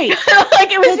Right, like, right.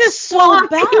 like it was That's just so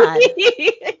bad.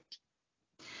 sloppy.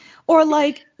 Or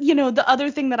like, the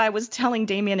other thing that I was telling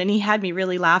Damien and he had me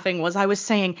really laughing was I was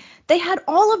saying they had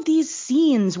all of these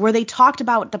scenes where they talked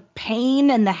about the pain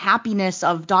and the happiness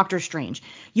of Doctor Strange.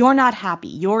 You're not happy.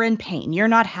 You're in pain. You're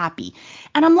not happy.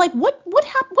 And I'm like, what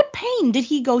pain did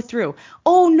he go through?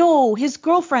 Oh no, his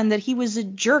girlfriend that he was a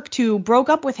jerk to broke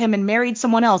up with him and married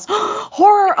someone else.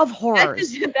 Horror of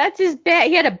horrors. That's his bad.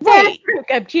 He had a bad Right.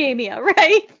 breakup, Jamia,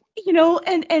 right?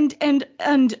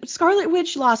 And Scarlet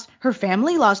Witch lost her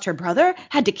family, lost her brother,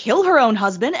 had to kill her own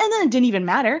husband, and then it didn't even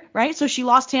matter, right? So she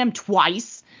lost him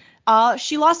twice.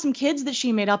 She lost some kids that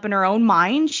she made up in her own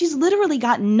mind. She's literally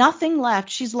got nothing left.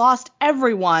 She's lost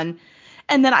everyone.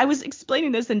 And then I was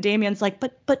explaining this, and Damien's like,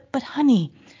 but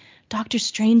honey, Doctor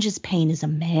Strange's pain is a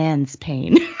man's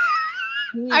pain.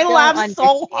 You I don't laughed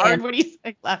so hard understand. when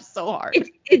I laughed so hard.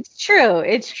 It's true.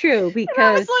 It's true And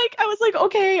because I was like,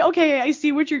 okay, I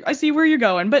see where you're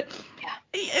going, but yeah.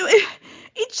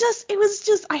 it was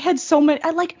just, I had so many,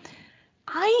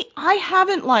 I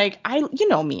haven't like, you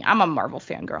know me, I'm a Marvel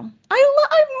fangirl.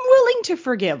 I'm willing to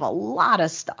forgive a lot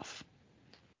of stuff.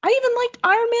 I even liked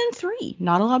Iron Man 3.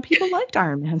 Not a lot of people liked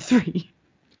Iron Man 3.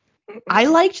 I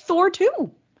liked Thor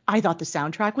 2. I thought the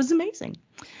soundtrack was amazing.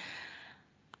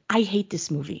 I hate this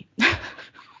movie.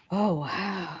 Oh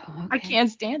wow. I Okay.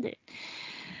 can't stand it.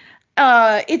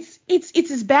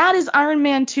 It's as bad as Iron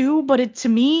Man 2, but to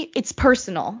me it's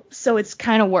personal, so it's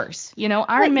kind of worse. But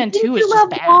Iron Man didn't 2 is you just love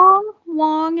bad.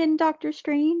 Wong and Doctor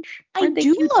Strange? I Weren't they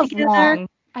do cute love together? Wong.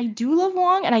 I do love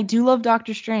Wong, and I do love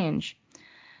Doctor Strange.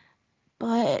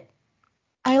 But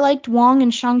I liked Wong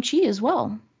and Shang-Chi as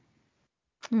well.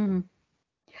 Hmm.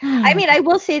 I Hmm. mean, I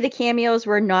will say the cameos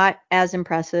were not as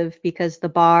impressive because the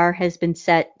bar has been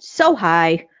set so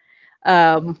high.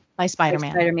 By By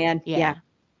Spider-Man. Spider-Man, yeah. Yeah.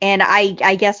 And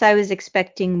I guess I was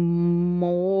expecting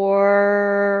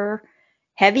more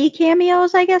heavy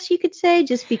cameos, I guess you could say,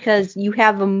 just because you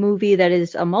have a movie that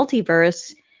is a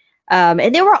multiverse.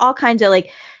 And there were all kinds of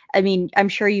like, I mean, I'm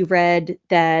sure you read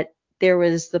that there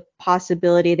was the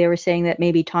possibility they were saying that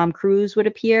maybe Tom Cruise would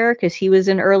appear because he was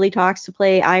in early talks to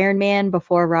play Iron Man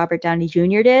before Robert Downey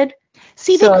Jr. did.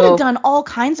 See, they could have So done all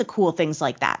kinds of cool things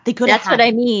like that. They could have that's what had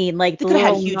I mean, like They the could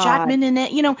have had little Hugh nod. Jackman in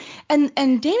it.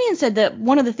 And Damien said that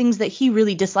one of the things that he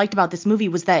really disliked about this movie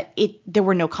was that there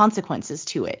were no consequences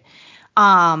to it.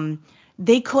 Um,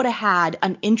 they could have had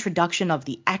an introduction of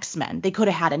the X-Men. They could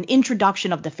have had an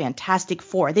introduction of the Fantastic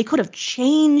Four. They could have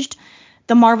changed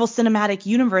the Marvel Cinematic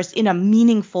Universe in a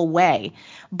meaningful way.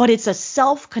 But it's a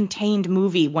self-contained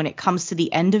movie when it comes to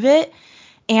the end of it.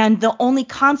 And the only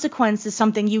consequence is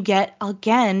something you get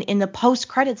again in the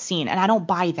post-credit scene, and I don't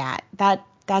buy that.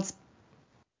 That's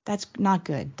not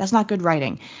good. That's not good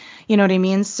writing. You know what I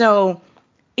mean? So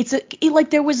like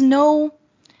there was no.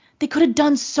 They could have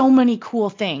done so many cool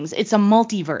things. It's a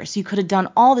multiverse. You could have done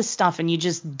all this stuff, and you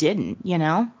just didn't. You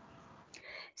know?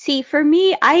 See, for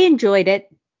me, I enjoyed it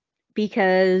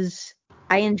because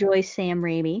I enjoy Sam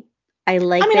Raimi. I I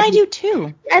like mean, that I do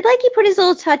too. he put his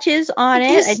little touches on Like,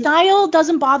 it. his style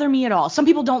doesn't bother me at all. Some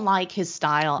people don't like his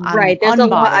style. I'm Right. There's a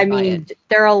lot. I unbothered by mean, it.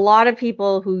 there are a lot of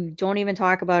people who don't even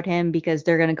talk about him because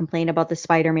they're going to complain about the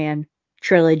Spider-Man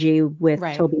trilogy with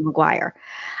Right. Tobey Maguire.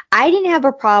 I didn't have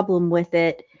a problem with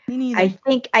it. Me neither.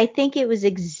 I think it was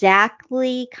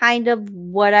exactly kind of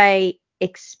what I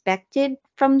expected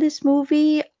from this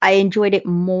movie. I enjoyed it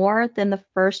more than the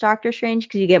first Doctor Strange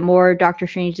because you get more Doctor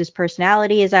Strange's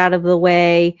personality is out of the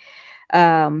way.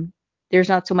 Um, there's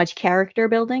not so much character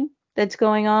building that's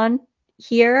going on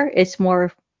here. It's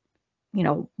more,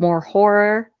 more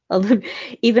horror.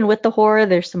 Even with the horror,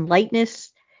 there's some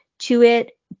lightness to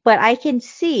it. But I can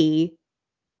see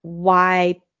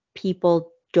why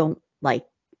people don't like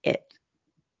it.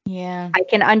 Yeah. I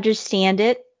can understand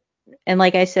it. And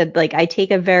like I said, like I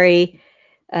take a very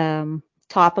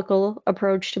topical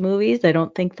approach to movies. I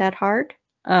don't think that hard.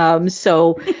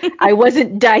 So I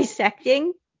wasn't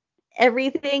dissecting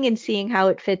everything and seeing how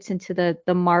it fits into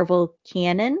the Marvel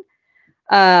canon.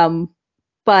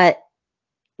 But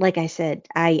like I said,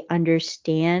 I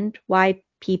understand why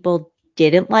people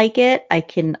didn't like it. I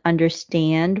can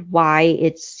understand why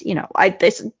it's,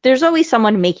 there's always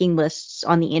someone making lists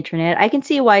on the internet. I can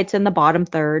see why it's in the bottom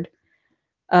third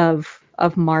of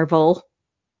Marvel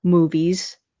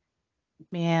movies.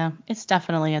 Yeah, it's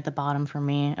definitely at the bottom for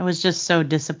me. I was just so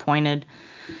disappointed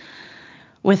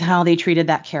with how they treated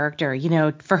that character.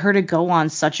 For her to go on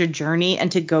such a journey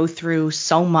and to go through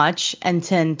so much and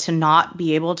to not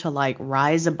be able to like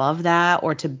rise above that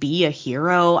or to be a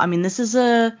hero. I mean,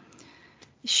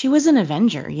 she was an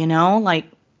Avenger, like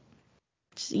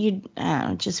it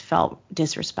just felt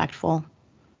disrespectful.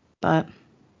 But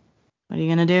what are you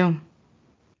gonna do?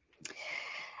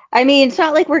 I mean, it's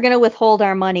not like we're going to withhold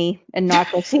our money and not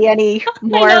go see any I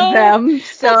more of know. them.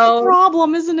 That's the So,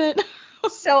 problem, isn't it?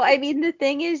 I mean, the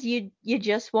thing is, you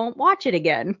just won't watch it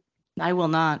again. I will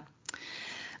not.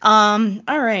 All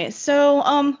right.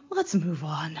 So, let's move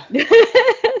on.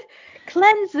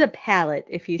 Cleanse the palate,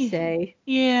 if you say.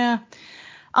 Yeah.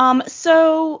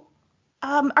 So,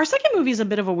 our second movie is a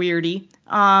bit of a weirdie.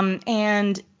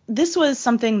 And this was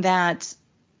something that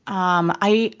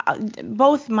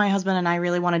both my husband and I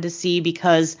really wanted to see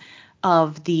because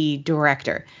of the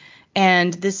director.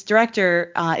 And this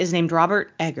director is named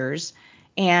Robert Eggers,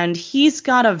 and he's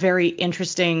got a very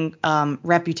interesting Yes.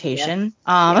 reputation,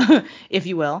 if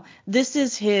you will. This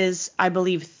is his, I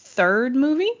believe, third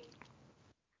movie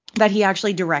that he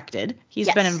actually directed. He's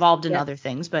been Yes. involved in Yes. other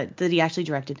things, but that he actually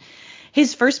directed.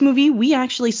 His first movie we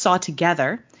actually saw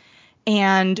together,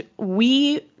 and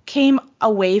we came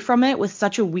away from it with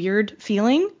such a weird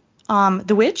feeling,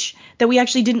 The Witch, that we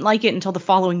actually didn't like it until the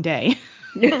following day.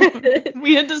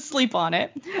 We had to sleep on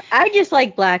it. I just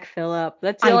like Black Phillip.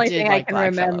 That's the I only did thing I like can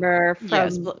Black Phillip. remember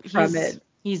Yes, from it.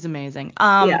 he's amazing.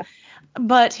 Yeah.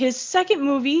 But his second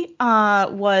movie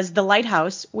was The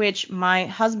Lighthouse, which my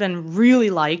husband really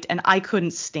liked, and I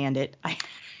couldn't stand it.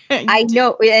 I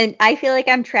know, and I feel like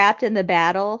I'm trapped in the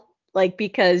battle, like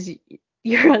because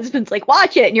your husband's like,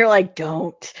 watch it, and you're like,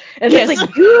 don't. And it's Yes.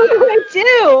 like, dude, I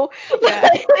do. Yeah.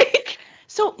 Like,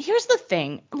 So here's the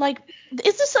thing. Like,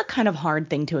 is this a kind of hard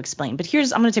thing to explain? But I'm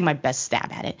going to take my best stab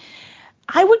at it.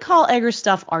 I would call Eggers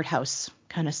stuff art house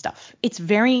kind of stuff. It's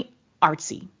very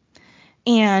artsy.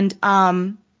 And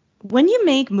when you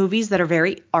make movies that are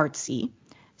very artsy,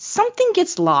 something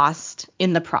gets lost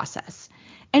in the process.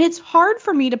 And it's hard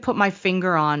for me to put my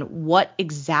finger on what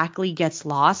exactly gets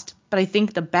lost, but I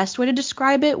think the best way to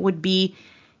describe it would be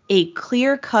a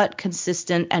clear-cut,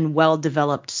 consistent, and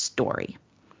well-developed story.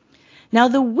 Now,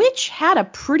 The Witch had a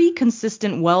pretty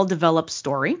consistent, well-developed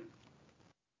story,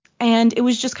 and it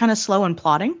was just kind of slow and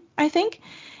plotting, I think.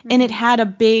 And it had a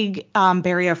big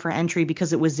barrier for entry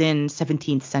because it was in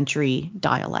 17th century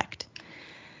dialect.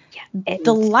 yeah,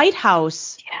 The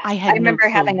Lighthouse, I I had no remember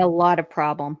having clue. a lot of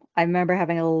problem. I remember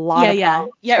having a lot of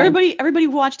problems. Yeah. Everybody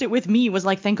who watched it with me was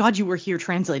like, "Thank God you were here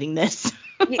translating this."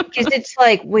 Because it's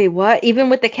like, wait, what? Even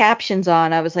with the captions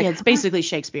on, I was like, Yeah, it's basically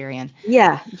Shakespearean.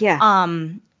 yeah.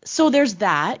 So there's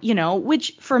that,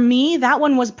 which for me, that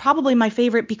one was probably my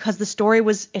favorite because the story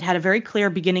it had a very clear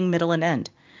beginning, middle, and end.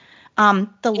 The And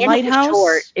it was short.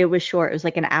 Lighthouse, It was short. It was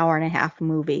like an hour and a half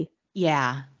movie.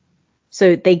 yeah.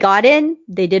 So they got in,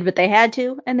 they did what they had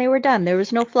to, and they were done. There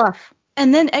was no fluff.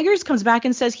 And then Eggers comes back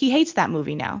and says he hates that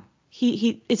movie now.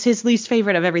 It's his least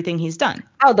favorite of everything he's done.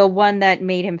 Oh, the one that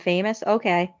made him famous?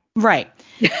 Okay. Right.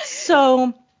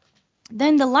 So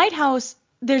then the Lighthouse,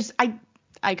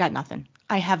 I got nothing.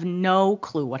 I have no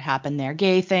clue what happened there.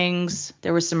 Gay things.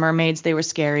 There were some mermaids. They were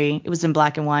scary. It was in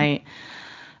black and white.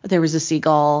 There was a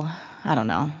seagull. I don't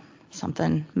know.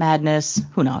 something, madness,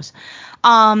 who knows.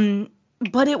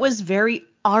 But it was very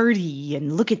arty,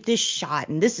 and look at this shot,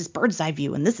 and this is bird's eye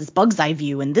view, and this is bug's eye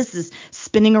view, and this is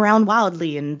spinning around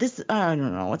wildly, and this, I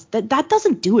don't know, that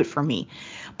doesn't do it for me.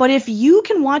 But if you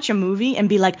can watch a movie and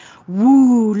be like,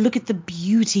 woo, look at the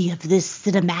beauty of this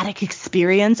cinematic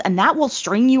experience, and that will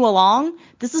string you along,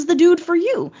 this is the dude for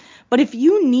you. But if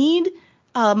you need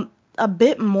a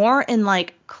bit more in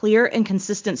like clear and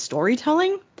consistent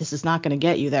storytelling, this is not going to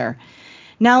get you there.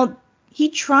 Now, he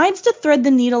tries to thread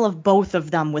the needle of both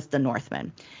of them with The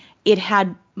Northman. It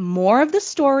had more of the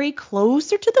story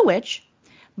closer to The Witch,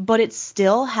 but it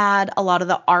still had a lot of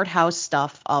the art house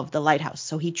stuff of The Lighthouse.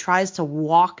 So he tries to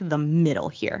walk the middle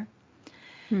here.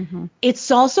 Mm-hmm.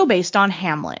 It's also based on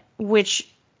Hamlet,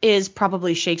 which is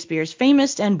probably Shakespeare's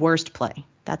famous and worst play.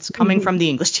 That's coming from the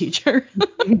English teacher.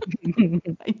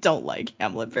 I don't like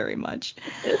Hamlet very much.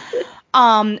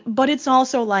 But it's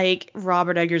also like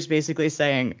Robert Eggers basically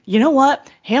saying, you know what?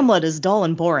 Hamlet is dull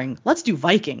and boring. Let's do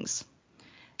Vikings.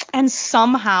 And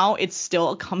somehow it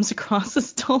still comes across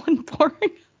as dull and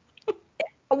boring.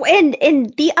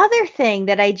 And the other thing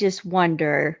that I just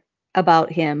wonder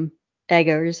about him,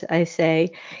 Eggers, I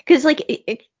say, because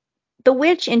like The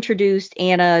Witch introduced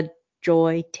Anna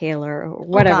Joy Taylor, or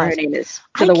whatever her name is,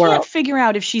 to the world. I can't figure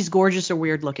out if she's gorgeous or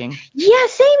weird looking. Yeah,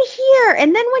 same here.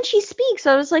 And then when she speaks,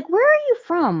 I was like, where are you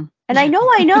from? And I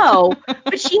know,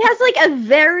 but she has like a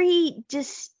very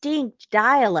distinct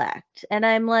dialect. And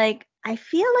I'm like, I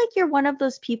feel like you're one of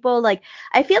those people, like,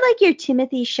 I feel like you're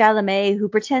Timothée Chalamet who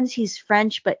pretends he's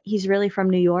French, but he's really from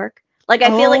New York. Like, I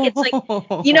feel like it's like,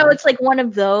 it's like one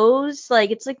of those, like,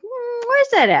 it's like, where's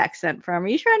that accent from? Are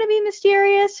you trying to be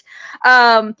mysterious?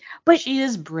 But she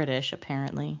is British,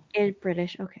 apparently. Is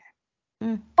British, okay.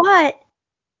 But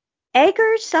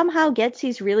Eggers somehow gets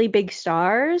these really big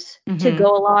stars to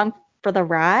go along for the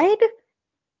ride.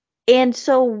 And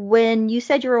so when you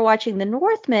said you were watching The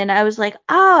Northman, I was like,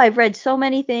 oh, I've read so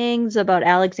many things about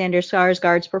Alexander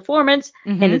Skarsgård's performance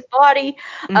and his body.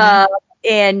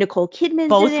 And Nicole Kidman's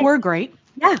both in it. Were great.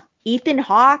 Yeah. Ethan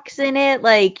Hawke's in it.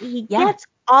 Like, he gets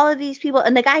all of these people.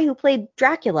 And the guy who played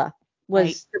Dracula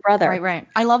was the brother. Right.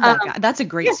 I love that guy. That's a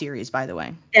great series, by the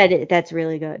way. That's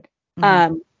really good.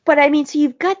 But I mean, so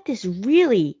you've got this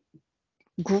really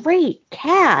great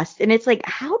cast. And it's like,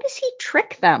 how does he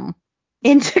trick them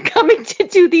into coming to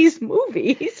do these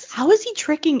movies? How is he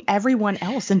tricking everyone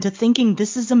else into thinking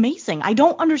this is amazing? I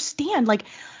don't understand. Like,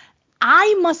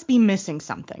 I must be missing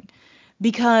something,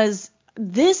 because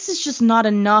this is just not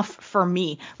enough for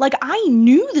me. Like, I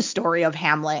knew the story of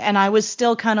Hamlet, and I was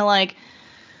still kind of like,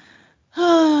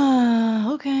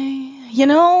 okay,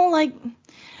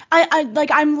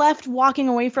 like, I'm left walking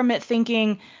away from it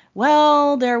thinking,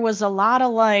 well, there was a lot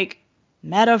of like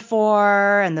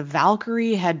metaphor, and the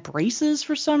Valkyrie had braces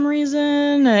for some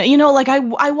reason. Like,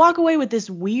 I walk away with this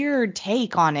weird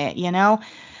take on it,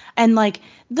 and like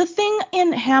the thing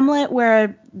in Hamlet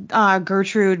where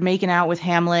Gertrude making out with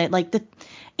Hamlet, like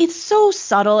it's so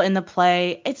subtle in the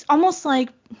play. It's almost like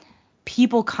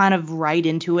people kind of write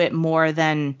into it more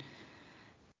than,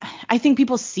 I think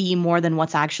people see more than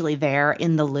what's actually there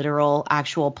in the literal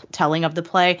actual telling of the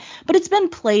play. But it's been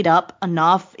played up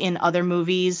enough in other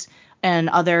movies and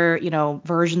other,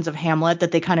 versions of Hamlet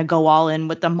that they kind of go all in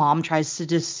with the mom tries to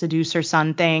just seduce her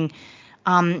son thing.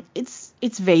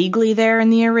 It's vaguely there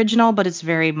in the original, but it's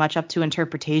very much up to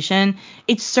interpretation.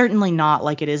 It's certainly not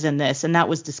like it is in this, and that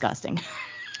was disgusting.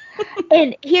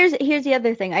 And here's the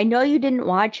other thing. I know you didn't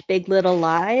watch Big Little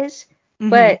Lies,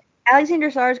 but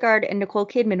Alexander Skarsgård and Nicole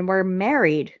Kidman were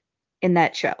married in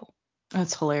that show.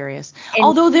 That's hilarious. And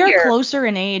although they're closer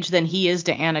in age than he is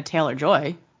to Anna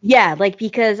Taylor-Joy. Yeah, like,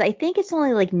 because I think it's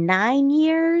only like 9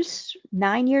 years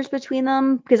between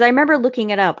them. Because I remember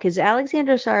looking it up, because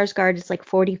Alexander Skarsgård is like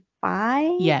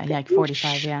 45. Yeah, like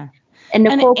 45, yeah. And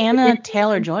Anna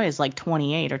Taylor-Joy is like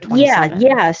 28 or 27.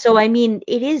 Yeah. So, I mean,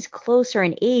 it is closer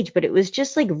in age, but it was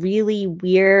just like really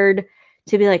weird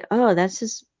to be like, oh, that's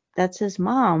his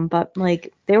mom. But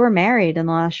like, they were married in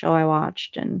the last show I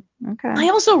watched. And okay. I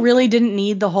also really didn't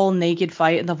need the whole naked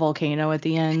fight in the volcano at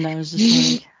the end. I was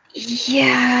just like,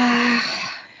 yeah.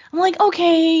 I'm like,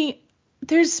 okay,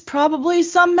 there's probably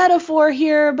some metaphor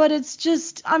here, but it's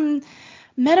just,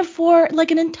 metaphor,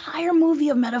 like an entire movie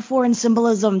of metaphor and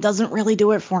symbolism doesn't really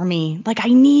do it for me. Like, I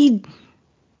need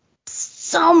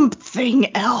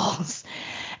something else.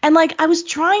 And like, I was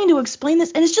trying to explain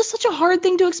this, and it's just such a hard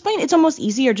thing to explain. It's almost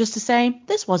easier just to say,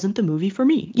 this wasn't the movie for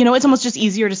me. It's almost just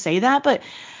easier to say that. But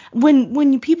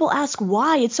when people ask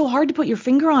why, it's so hard to put your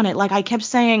finger on it. Like, I kept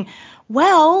saying,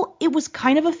 well, it was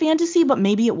kind of a fantasy, but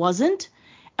maybe it wasn't.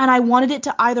 And I wanted it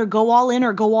to either go all in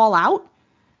or go all out.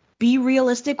 be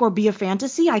realistic or be a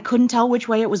fantasy. I couldn't tell which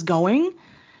way it was going.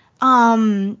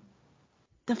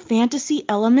 The fantasy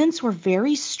elements were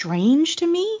very strange to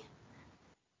me.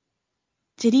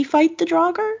 Did he fight the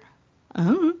Draugr? I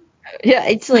don't know. Yeah,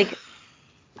 it's like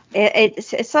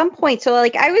it's at some point. So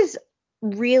like I was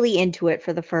really into it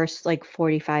for the first like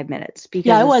 45 minutes because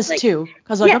Yeah, I it's was like, too.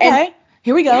 I was like, yeah, and okay,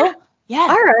 here we yeah, go. Yeah.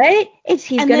 all right,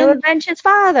 he's And gonna then avenge his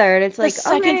father, and it's the like,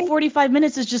 second okay, 45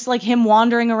 minutes is just like him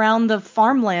wandering around the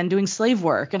farmland doing slave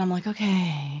work. And I'm like,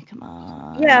 okay, come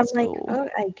on, yeah, I'm let's like, go. oh,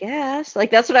 I guess,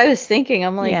 like that's what I was thinking.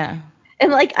 I'm like, Yeah.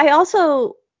 and like I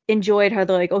also enjoyed how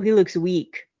they're like, oh, he looks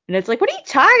weak, and it's like, what are you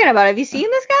talking about? Have you seen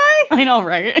this guy? I know,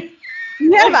 right?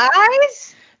 You have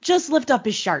eyes? Just lift up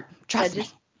his shirt. Yeah, Trust me.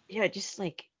 just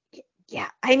like, yeah.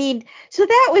 I mean, so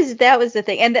that was the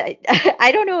thing, and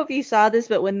I don't know if you saw this,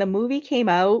 but when the movie came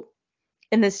out,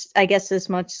 and this, I guess, this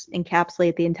much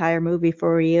encapsulate the entire movie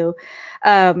for you.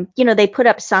 They put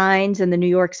up signs in the New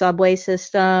York subway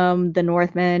system, the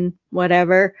Northman,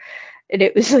 whatever, and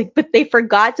it was like, but they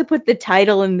forgot to put the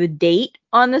title and the date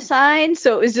on the sign,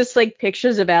 so it was just like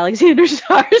pictures of Alexander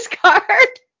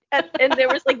Skarsgård, and there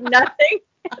was like nothing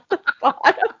at the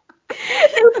bottom.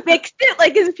 They fixed it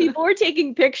like as people were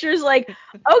taking pictures like,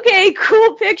 okay,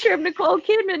 cool picture of Nicole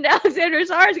Kidman and Alexander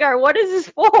Skarsgård. What is this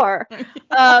for? So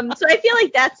I feel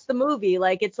like that's the movie.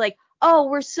 Like it's like, oh,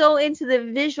 we're so into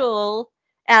the visual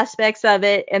aspects of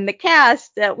it and the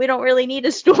cast that we don't really need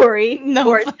a story No.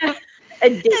 or a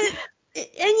date. And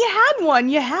you had one.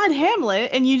 You had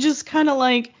Hamlet, and you just kind of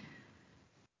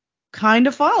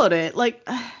followed it. Like,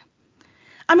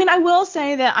 I mean, I will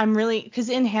say that I'm really, because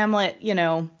in Hamlet,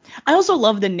 I also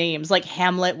love the names. Like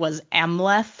Hamlet was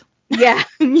Amleth, Yeah.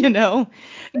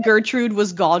 Gertrude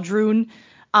was Gaudrun,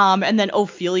 and then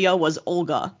Ophelia was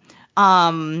Olga.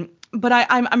 But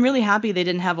I'm really happy they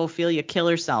didn't have Ophelia kill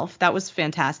herself. That was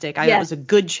fantastic. That was a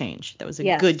good change. That was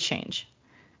a good change.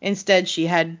 Instead, she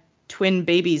had twin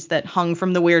babies that hung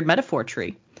from the weird metaphor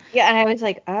tree. Yeah, and I was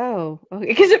like, oh, okay.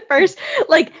 Because at first,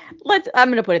 like, I'm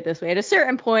gonna put it this way. At a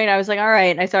certain point, I was like, all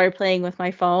right, and I started playing with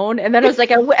my phone, and then I was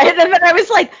like, and then I was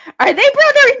like, are they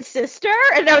brother and sister?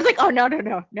 And I was like, oh no.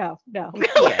 Yeah.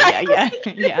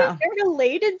 They're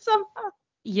related somehow.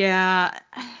 Yeah,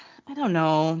 I don't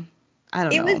know.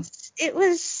 It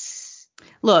was.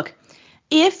 Look,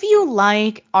 if you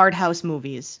like art house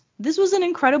movies, this was an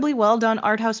incredibly well done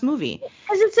art house movie.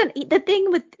 Because the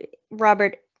thing with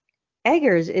Robert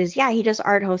Eggers is, yeah, he does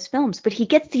art house films, but he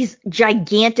gets these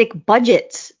gigantic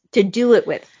budgets to do it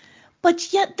with.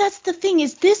 But yet that's the thing,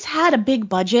 is this had a big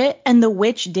budget and The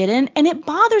Witch didn't, and it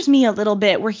bothers me a little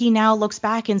bit where he now looks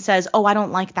back and says, oh, I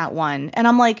don't like that one. And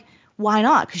I'm like, why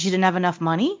not? Because she didn't have enough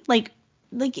money? I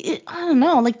don't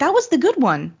know. Like, that was the good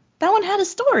one. That one had a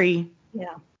story.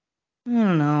 Yeah. I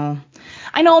don't know.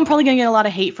 I know I'm probably going to get a lot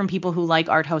of hate from people who like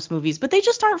art house movies, but they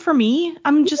just aren't for me.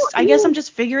 I guess I'm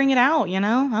just figuring it out, I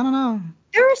don't know.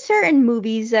 There are certain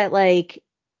movies that, like,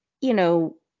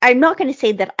 I'm not going to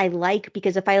say that I like,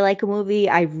 because if I like a movie,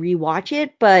 I rewatch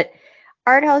it, but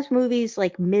art house movies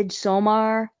like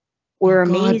Midsommar were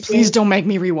amazing. God, please don't make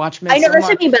me rewatch Midsommar. I know that's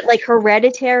what I mean, but like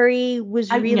Hereditary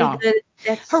was really good.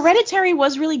 Hereditary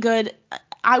was really good.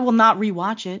 I will not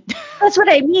rewatch it. That's what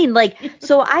I mean. Like,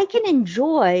 so I can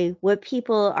enjoy what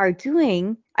people are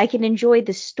doing. I can enjoy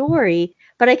the story,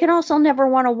 but I can also never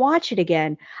want to watch it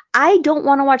again. I don't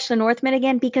want to watch The Northman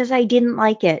again because I didn't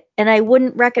like it. And I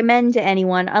wouldn't recommend to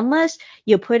anyone unless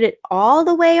you put it all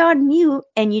the way on mute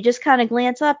and you just kind of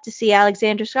glance up to see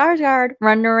Alexander Skarsgård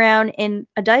running around in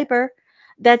a diaper.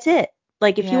 That's it.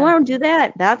 Like, if you want to do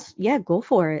that, go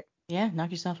for it. Yeah, knock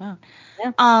yourself out.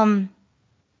 Yeah.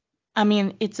 I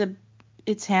mean,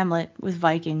 it's Hamlet with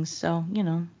Vikings, so,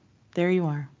 there you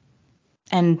are.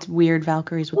 And weird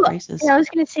Valkyries with braces. Yeah, I was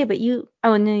gonna say, but you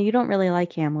don't really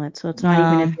like Hamlet, so it's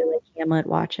not even if you like Hamlet,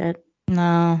 watch it.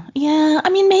 No. Yeah, I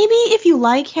mean, maybe if you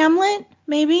like Hamlet,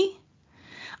 maybe.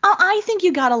 I think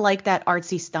you gotta like that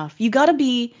artsy stuff. You gotta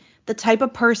be the type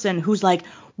of person who's like,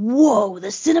 whoa, the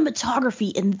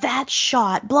cinematography in that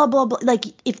shot, blah, blah, blah. Like,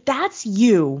 if that's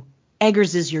you,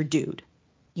 Eggers is your dude,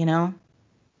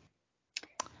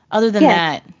 Other than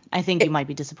that, I think you might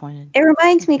be disappointed. It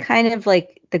reminds me kind of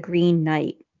like The Green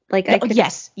Knight. Like,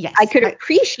 yes. I could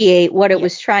appreciate what it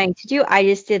was trying to do. I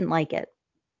just didn't like it.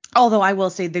 Although I will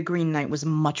say The Green Knight was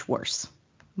much worse.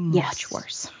 Much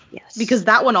worse. Yes. Because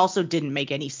that one also didn't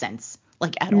make any sense,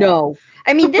 like, at all. No.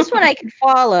 I mean, this one I could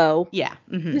follow. Yeah.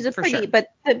 It was for sure.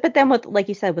 But then with, like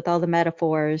you said, with all the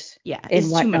metaphors. Yeah, it's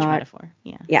too much metaphor.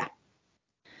 Yeah. Yeah.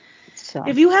 So.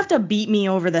 If you have to beat me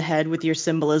over the head with your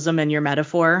symbolism and your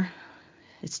metaphor,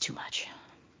 it's too much.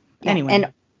 Yeah. Anyway.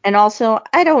 And also,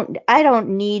 I don't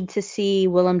need to see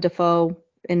Willem Dafoe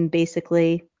in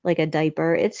basically like a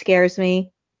diaper. It scares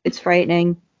me. It's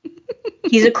frightening.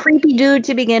 He's a creepy dude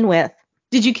to begin with.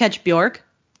 Did you catch Bjork?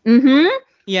 Mm-hmm.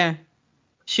 Yeah.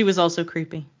 She was also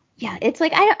creepy. Yeah, it's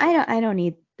like I don't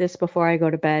need this before I go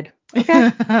to bed.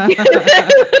 Okay.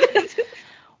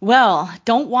 Well,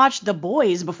 don't watch The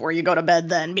Boys before you go to bed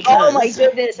then, Oh my because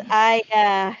goodness.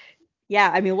 Yeah,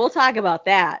 I mean, we'll talk about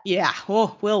that. yeah,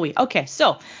 oh, will we? Okay,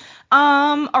 so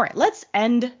all right, let's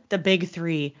end the big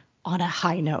three on a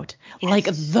high note, like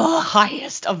Yes. the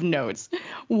highest of notes,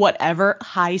 whatever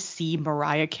high C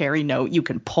Mariah Carey note you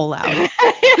can pull out.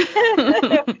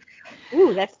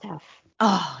 Ooh, that's tough.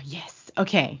 Oh, yes.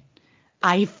 Okay.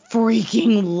 I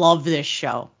freaking love this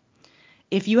show.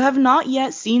 If you have not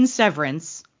yet seen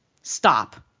Severance,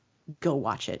 stop. Go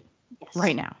watch it Yes.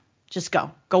 right now. Just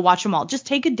go. Go watch them all. Just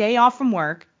take a day off from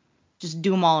work. Just do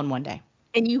them all in one day.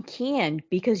 And you can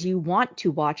because you want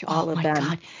to watch Oh all of my them.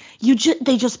 God.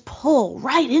 They just pull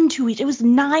right into it. It was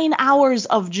 9 hours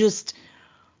of just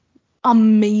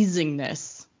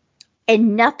amazingness.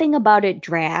 And nothing about it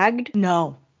dragged.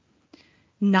 No,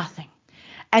 nothing.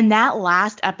 And that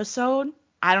last episode,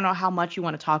 I don't know how much you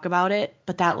want to talk about it,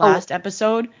 but that Oh, last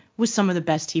episode was some of the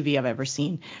best TV I've ever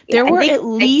seen. yeah, There were at I think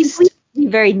we least, can be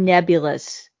very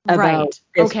nebulous about right,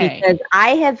 this okay. because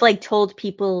I have like told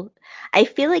people I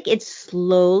feel like it's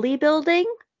slowly building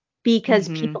because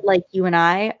Mm-hmm. people like you and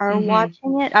I are Mm-hmm.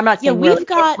 watching it. I'm not Yeah, saying we're we've like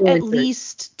got at influencers.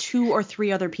 least 2 or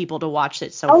 3 other people to watch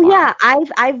it so Oh far. yeah,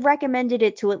 I've recommended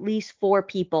it to at least 4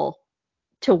 people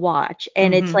to watch,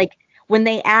 and it's Mm-hmm. like when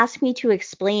they ask me to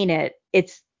explain it,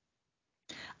 it's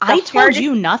the I told hardest.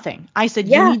 you nothing. I said,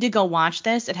 you Yeah, need to go watch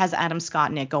this. It has Adam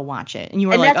Scott in it. Go watch it. And you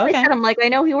were and like, that's what I okay. said. I'm like, I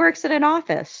know he works at an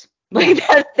office. Yeah.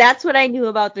 Like that's what I knew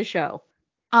about the show.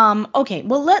 Okay,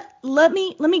 well let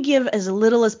me give as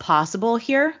little as possible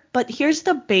here, but here's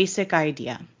the basic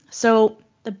idea. So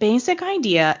the basic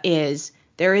idea is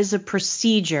there is a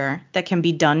procedure that can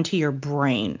be done to your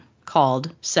brain called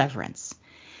severance.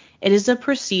 It is a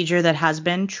procedure that has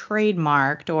been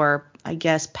trademarked, or I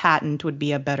guess patent would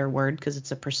be a better word because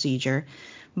it's a procedure,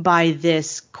 by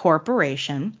this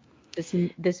corporation.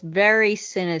 This very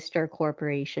sinister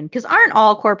corporation. Because aren't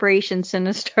all corporations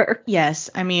sinister? Yes,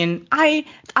 I mean, I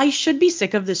should be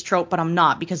sick of this trope, but I'm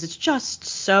not because it's just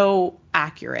so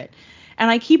accurate. And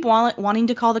I keep wanting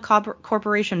to call the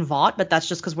corporation Vought, but that's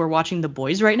just because we're watching The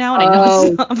Boys right now, and I know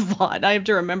it's Oh, not Vought. I have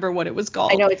to remember what it was I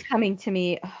called. know it's coming to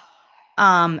me.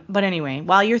 But anyway,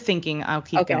 while you're thinking, I'll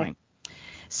keep Okay. going.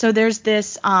 So there's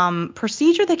this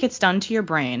procedure that gets done to your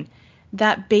brain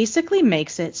that basically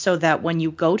makes it so that when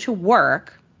you go to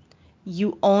work,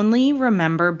 you only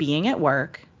remember being at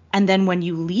work, and then when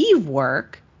you leave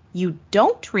work, you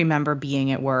don't remember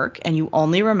being at work, and you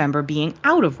only remember being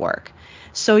out of work.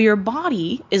 So your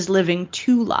body is living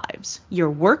two lives, your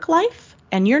work life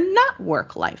and your not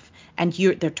work life. And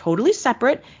they're totally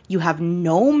separate. You have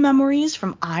no memories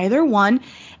from either one.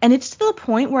 And it's to the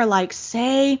point where, like,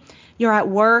 say you're at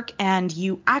work and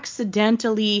you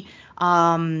accidentally,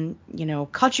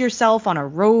 cut yourself on a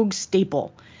rogue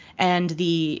staple, and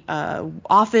the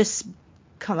office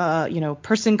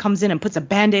person comes in and puts a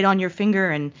band-aid on your finger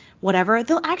and whatever,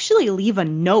 they'll actually leave a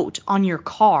note on your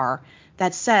car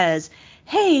that says,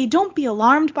 hey, don't be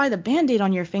alarmed by the band-aid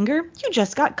on your finger. You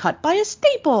just got cut by a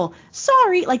staple.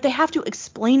 Sorry. Like, they have to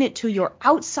explain it to your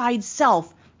outside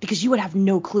self because you would have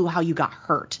no clue how you got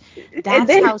hurt. And That's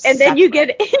then how and then you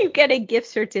separate. get a gift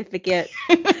certificate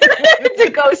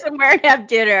to go somewhere and have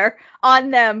dinner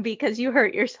on them because you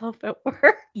hurt yourself at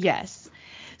work. Yes.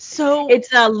 So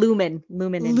It's Lumen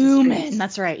Lumen. Industries.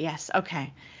 That's right. Yes.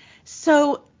 Okay.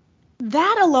 So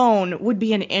that alone would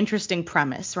be an interesting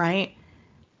premise, right?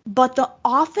 But the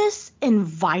office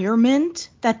environment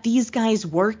that these guys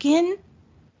work in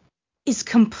is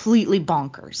completely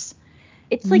bonkers.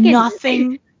 It's like a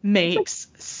Nothing it's like makes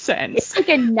it's sense. like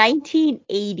a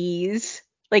 1980s.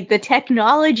 Like the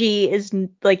technology is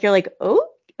like you're like, "Oh,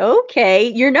 okay."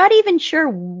 You're not even sure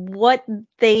what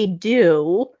they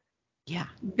do Yeah.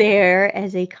 there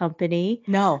as a company.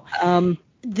 No. Um,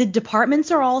 The departments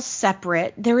are all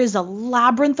separate. There is a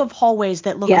labyrinth of hallways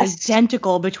that look yes.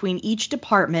 identical between each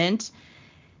department.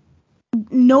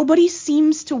 Nobody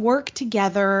seems to work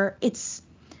together. It's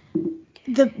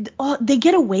they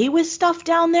get away with stuff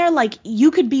down there. Like, you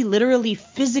could be literally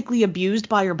physically abused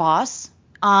by your boss.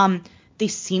 They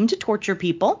seem to torture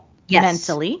people Yes.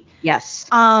 mentally. Yes.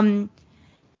 And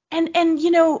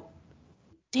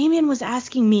Damien was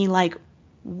asking me, like,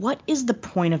 what is the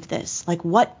point of this? Like,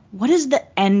 what is the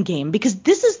end game? Because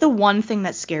this is the one thing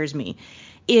that scares me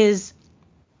is,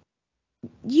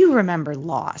 you remember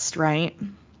Lost, right?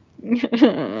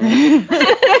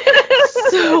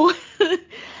 So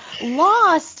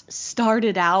Lost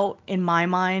started out, in my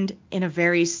mind, in a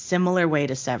very similar way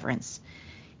to Severance.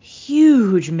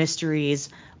 Huge mysteries,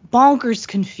 bonkers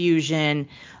confusion,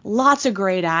 lots of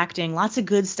great acting, lots of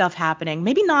good stuff happening.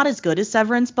 Maybe not as good as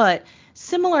Severance, but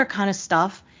similar kind of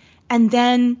stuff. And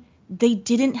then they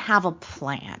didn't have a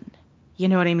plan. You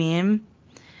know what I mean?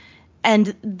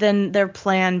 And then their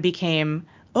plan became,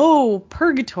 oh,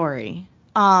 purgatory.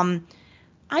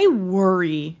 I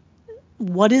worry,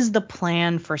 what is the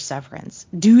plan for Severance?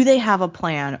 Do they have a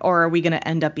plan, or are we going to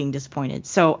end up being disappointed?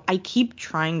 So I keep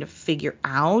trying to figure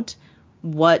out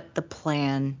what the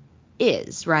plan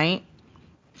is, right?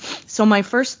 So my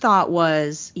first thought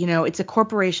was, it's a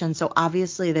corporation, so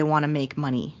obviously they want to make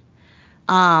money.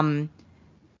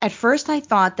 At first I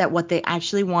thought that what they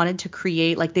actually wanted to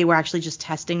create, like they were actually just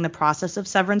testing the process of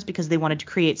severance because they wanted to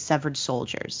create severed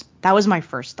soldiers. That was my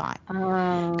first thought.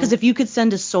 Because if you could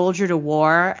send a soldier to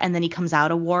war and then he comes out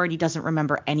of war and he doesn't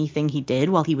remember anything he did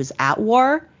while he was at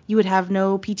war, you would have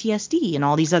no PTSD and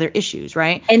all these other issues,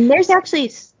 right? And there's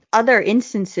actually other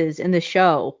instances in the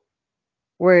show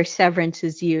where severance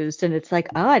is used, and it's like,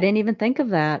 oh, I didn't even think of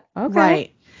that. Okay.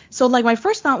 Right. So like my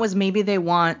first thought was maybe they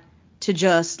want to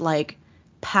just like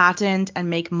patent and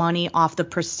make money off the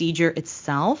procedure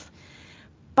itself.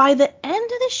 By the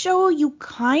end of the show, you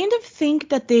kind of think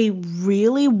that they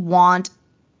really want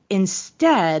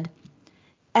instead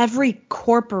every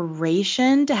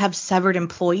corporation to have severed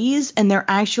employees, and they're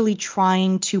actually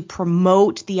trying to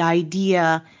promote the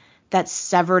idea that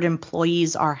severed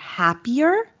employees are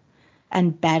happier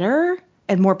and better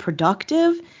and more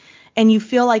productive. And you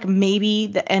feel like maybe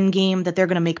the end game that they're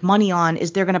going to make money on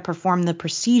is they're going to perform the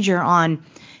procedure on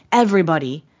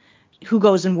everybody who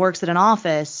goes and works at an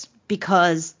office,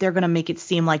 because they're going to make it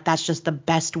seem like that's just the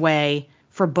best way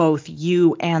for both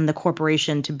you and the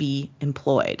corporation to be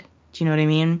employed. Do you know what I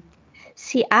mean?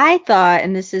 See, I thought,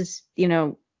 and this is,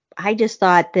 I just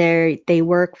thought they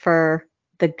work for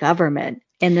the government,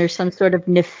 and there's some sort of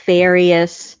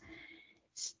nefarious,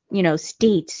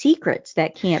 state secrets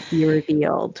that can't be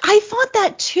revealed. I thought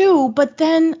that too, but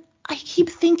then I keep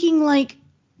thinking like,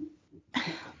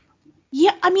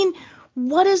 yeah, I mean,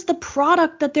 what is the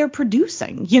product that they're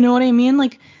producing? You know what I mean?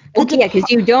 Like, Yeah, because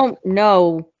you don't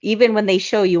know, even when they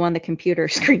show you on the computer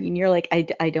screen, you're like,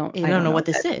 I don't know what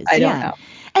this is. I don't know.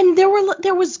 And there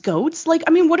was goats. Like,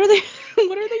 I mean, what are they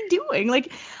what are they doing?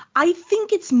 Like, I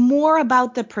think it's more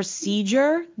about the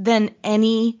procedure than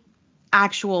any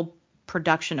actual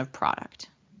production of product.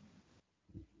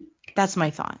 That's my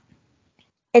thought.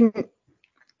 And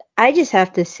I just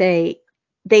have to say,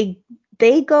 they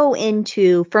go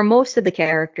into, for most of the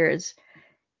characters,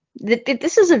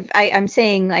 this is I'm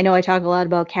saying, I know I talk a lot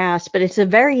about cast, but it's a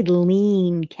very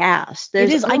lean cast.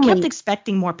 It is. I kept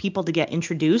expecting more people to get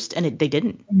introduced, and they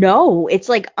didn't. No, it's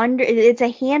like it's a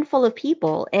handful of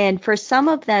people, and for some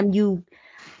of them, you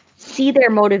see their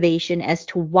motivation as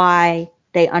to why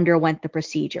they underwent the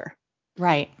procedure.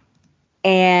 Right.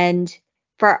 And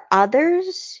for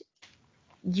others,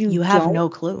 you have no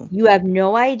clue. You have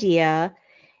no idea.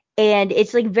 And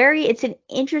it's like it's an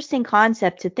interesting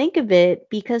concept to think of it,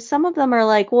 because some of them are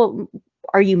like, well,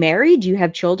 are you married? Do you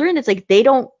have children? It's like they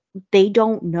don't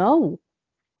know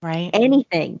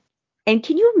anything. And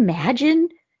can you imagine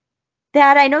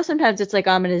that? I know sometimes it's like,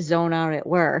 I'm in a zone out at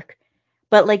work,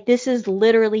 but like this is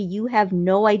literally, you have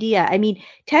no idea. I mean,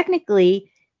 technically,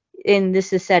 and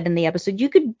this is said in the episode, you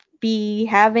could be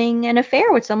having an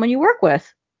affair with someone you work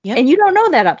with. Yep. And you don't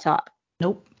know that up top.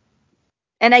 Nope.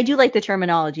 And I do like the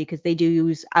terminology, because they do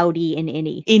use outie and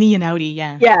innie. Innie and outie,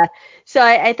 yeah. Yeah. So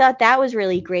I thought that was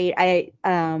really great.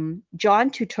 John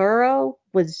Turturro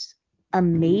was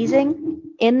amazing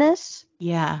in this.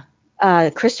 Yeah.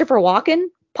 Christopher Walken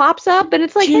pops up, and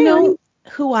it's like, do you know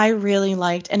who I really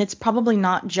liked? And it's probably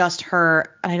not just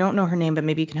her. I don't know her name, but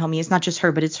maybe you can help me. It's not just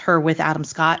her, but it's her with Adam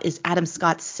Scott. Is Adam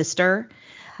Scott's sister.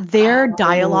 Their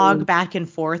dialogue back and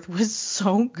forth was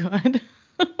so good.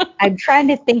 I'm trying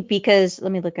to think, because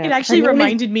let me look up. It actually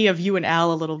reminded me of you and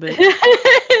Al a little bit.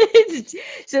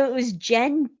 So it was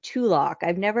Jen Tulloch.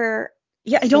 I've never.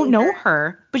 Yeah, I don't know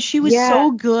her, but she was so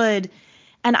good.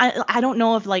 And I don't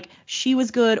know if like she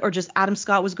was good, or just Adam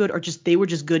Scott was good, or just they were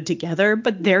just good together,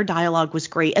 but their dialogue was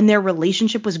great and their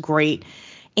relationship was great.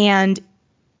 And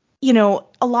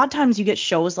a lot of times you get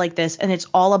shows like this and it's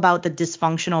all about the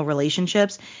dysfunctional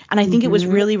relationships. And I think it was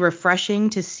really refreshing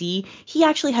to see he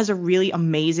actually has a really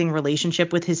amazing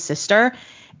relationship with his sister,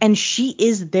 and she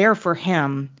is there for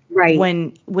him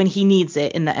when he needs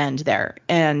it in the end there.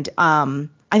 And I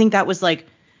think that was like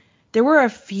there were a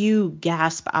few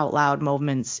gasp out loud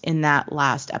moments in that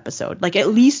last episode. Like at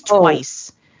least Oh,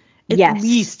 twice. At yes.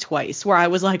 least twice where I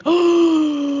was like,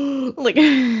 oh, like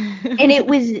And it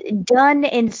was done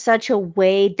in such a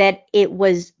way that it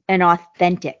was an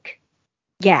authentic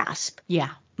gasp. yeah.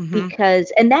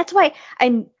 Because, and that's why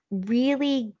I'm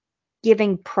really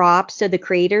giving props to the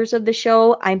creators of the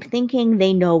show. I'm thinking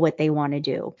they know what they want to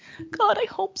do. God, I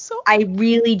hope so. I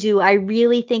really do. I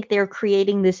really think they're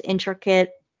creating this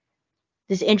intricate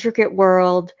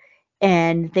world,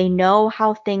 and they know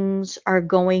how things are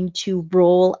going to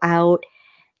roll out.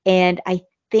 And I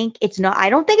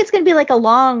don't think it's going to be like a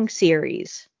long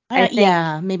series. I think,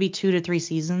 Yeah, maybe 2 to 3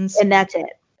 seasons. and that's it.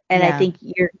 And I Yeah. think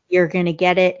you're gonna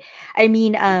get it. I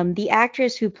mean, the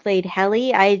actress who played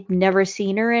Helly, I'd never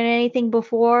seen her in anything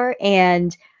before,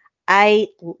 and I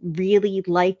really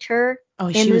liked her Oh,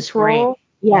 in she was this great. role.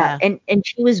 Yeah, Yeah. and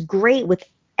she was great with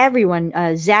everyone.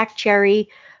 Zach Cherry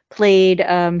played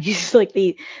he's like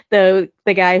the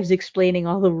guy who's explaining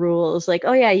all the rules. Like,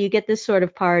 oh yeah, you get this sort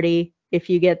of party if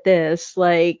you get this,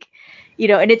 like,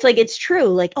 and it's like it's true.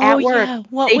 Like Oh at work, yeah.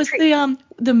 What they was treat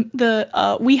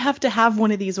the we have to have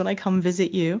one of these when I come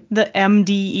visit you. The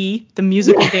MDE, the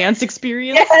musical dance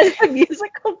experience. yes, a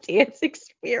musical dance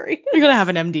experience. You're gonna have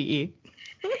an MDE.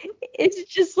 It's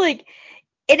just like,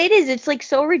 and it's like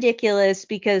so ridiculous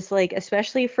because like,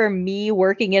 especially for me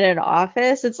working in an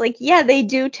office, it's like, yeah, they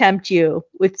do tempt you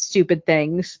with stupid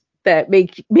things that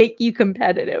make you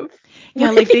competitive Yeah,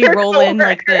 with like they your roll in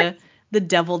like coworkers. the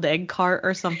deviled egg cart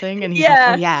or something, and he's like,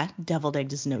 oh Yeah, yeah, deviled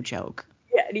egg is no joke.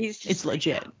 yeah, and he's It's just like,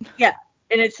 legit. yeah.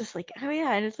 And it's just like, oh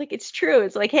yeah, and it's like it's true.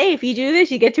 It's like, hey, if you do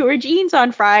this, you get to wear jeans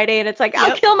on Friday, and it's like, I'll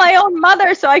Yep. kill my own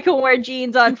mother so I can wear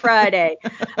jeans on Friday.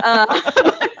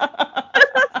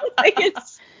 Like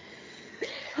it's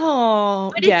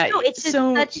Oh, But it's yeah. true. It's just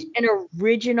So, such an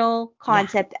original yeah.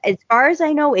 concept. As far as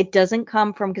I know, it doesn't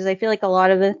come from, because I feel like a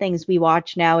lot of the things we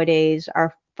watch nowadays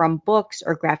are from books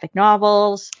or graphic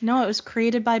novels. No, it was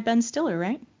created by Ben Stiller,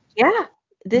 right? Yeah.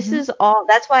 This Mm-hmm. is all,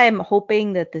 that's why I'm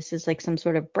hoping that this is like some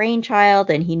sort of brainchild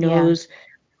and he Yeah. knows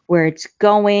where it's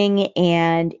going.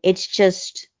 And it's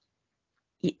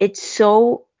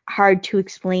so hard to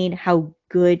explain how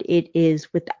good it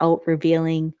is without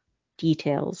revealing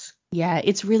details. Yeah,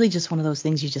 it's really just one of those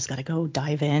things you just gotta go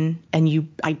dive in, and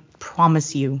I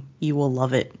promise you, you will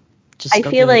love it. Just I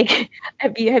go feel do it. like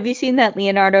have you seen that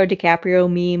Leonardo DiCaprio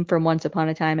meme from Once Upon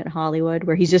a Time in Hollywood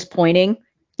where he's just pointing?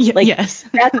 Yeah, Like yes.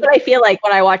 that's what I feel like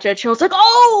when I watch that show. It's like,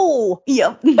 oh,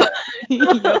 Yep. Yep.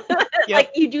 like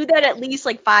Yep. you do that at least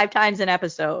like 5 times an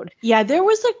episode. Yeah, there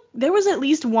was at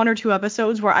least 1 or 2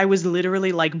 episodes where I was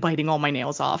literally like biting all my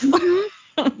nails off. hmm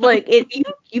Like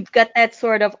you've got that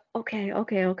sort of okay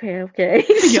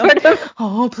Yep. sort of,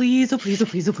 Oh please, oh please, oh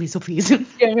please, oh please, oh please. and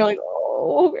you're like,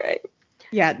 oh, okay.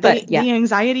 Yeah, But yeah, the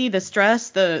anxiety, the stress,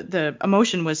 the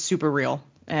emotion was super real,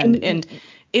 and and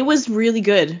it was really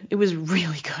good. It was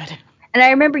really good. And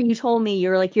I remember you told me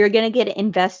you're like you're gonna get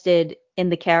invested in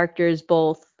the characters,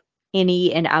 both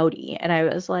Innie and Outie, and I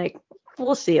was like,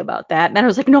 we'll see about that. And then I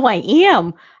was like, no, I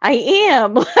am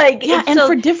like Yeah, it's and so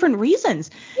for different reasons.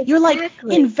 You're like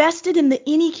exactly. invested in the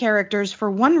Innie characters for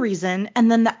one reason,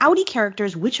 and then the Outie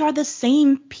characters, which are the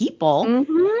same people,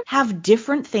 hmm have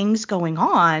different things going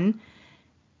on,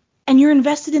 and you're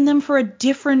invested in them for a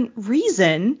different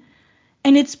reason.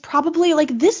 And it's probably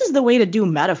like this is the way to do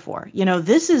metaphor.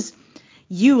 This is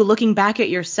you looking back at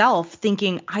yourself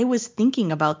thinking, I was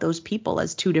thinking about those people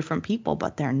as two different people,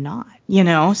 but they're not.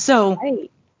 So,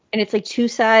 Right. And it's like two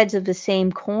sides of the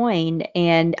same coin,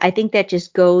 and I think that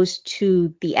just goes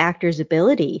to the actor's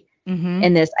ability hmm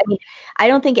in this. I mean, I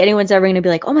don't think anyone's ever going to be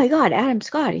like, "Oh my God, Adam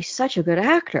Scott, he's such a good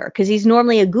actor," because he's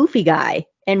normally a goofy guy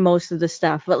in most of the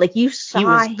stuff. But like you he saw,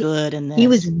 was good in he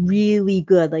was this. really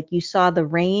good. Like you saw the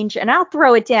range, and I'll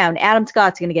throw it down. Adam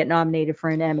Scott's going to get nominated for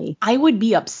an Emmy. I would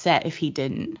be upset if he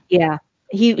didn't. Yeah.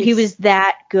 He It's was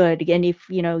that good. And if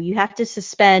you have to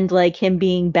suspend like him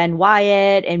being Ben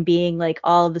Wyatt and being like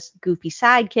all of the goofy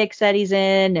sidekicks that he's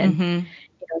in, and hmm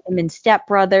him in Step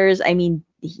Brothers. I mean,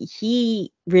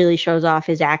 he really shows off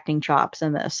his acting chops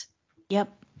in this. Yep.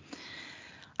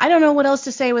 I don't know what else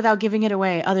to say without giving it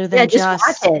away other Yeah, than just watch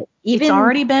just it. it's Even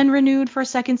already been renewed for a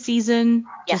second season.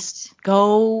 Just yes.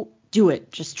 go do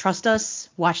it. Just trust us.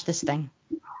 Watch this thing.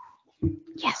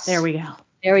 There Yes. we go.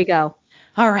 There we go.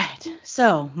 All right.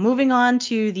 So, moving on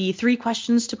to the 3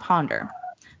 questions to ponder.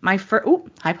 My first, oh,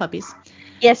 hi puppies.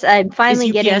 Yes, I'm Is finally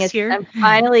getting UPS it. here? I'm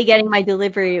finally getting my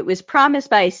delivery. It was promised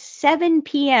by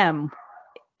 7 p.m.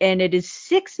 and it is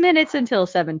 6 minutes until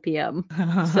 7 p.m.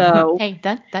 So Hey,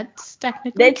 that's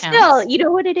technically that's still, counts. you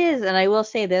know what it is. And I will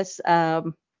say this.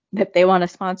 If they want to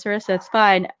sponsor us, that's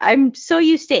fine. I'm so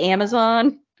used to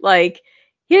Amazon. Like,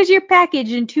 here's your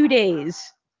package in 2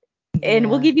 days, and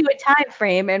we'll Yeah. give you a time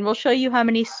frame, and we'll show you how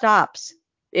many stops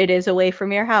it is away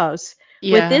from your house.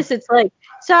 With Yeah. this, it's like,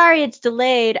 sorry, it's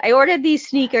delayed. I ordered these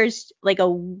sneakers like a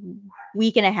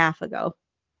week and a half ago,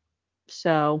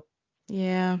 so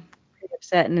Yeah. pretty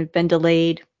upset and have been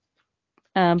delayed.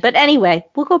 But anyway,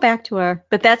 we'll go back to our.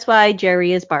 But that's why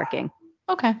Jerry is barking.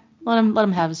 Okay. Let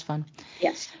him have his fun.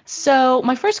 Yes. So,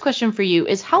 my first question for you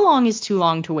is how long is too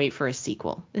long to wait for a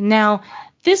sequel? Now,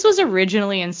 this was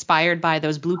originally inspired by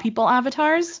those Blue People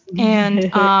avatars, and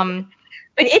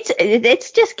But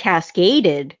it's just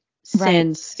cascaded right,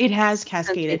 since it has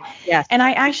cascaded. yes. And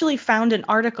I actually found an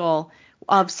article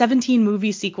of 17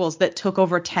 movie sequels that took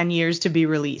over 10 years to be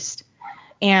released.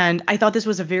 And I thought this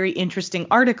was a very interesting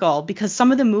article because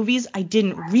some of the movies I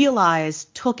didn't realize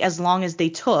took as long as they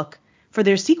took for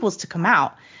their sequels to come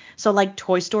out. So like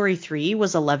Toy Story 3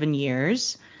 was 11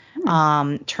 years.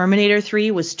 Terminator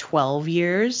 3 was 12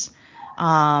 years.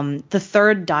 The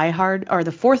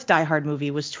fourth Die Hard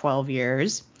movie was 12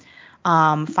 years.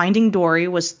 Finding Dory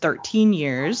was 13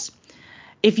 years.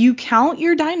 If you count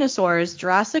your dinosaurs,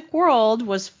 Jurassic World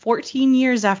was 14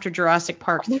 years after Jurassic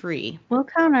Park 3. We'll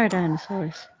count our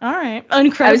dinosaurs. All right. I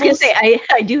was gonna Incredibles. say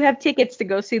I do have tickets to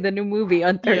go see the new movie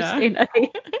on Yeah. Thursday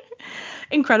night.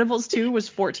 Incredibles 2 was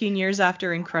 14 years after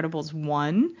Incredibles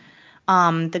 1.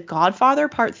 The Godfather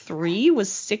Part 3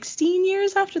 was 16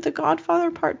 years after The Godfather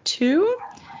Part 2.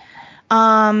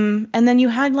 And then you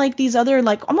had like these other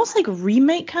like almost like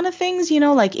remake kind of things,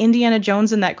 like Indiana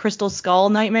Jones and that Crystal Skull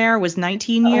Nightmare was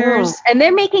 19 years. And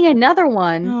they're making another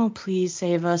one. Oh, please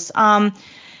save us. And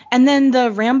then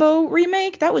the Rambo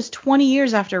remake, that was 20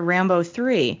 years after Rambo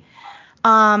 3.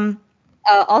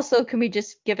 Also, can we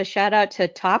just give a shout out to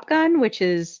Top Gun, which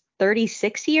is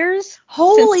 36 years?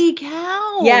 Holy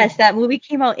cow. Yes, that movie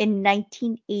came out in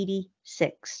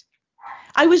 1986.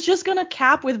 I was just going to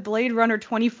cap with Blade Runner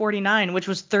 2049, which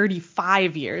was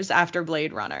 35 years after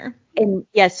Blade Runner. And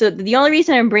yeah, so the only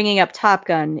reason I'm bringing up Top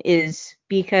Gun is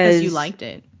because you liked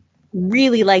it.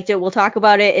 Really liked it. We'll talk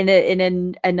about it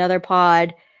in another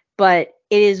pod, but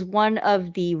it is one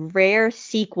of the rare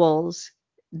sequels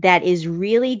that is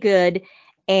really good.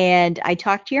 And I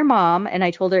talked to your mom and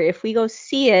I told her if we go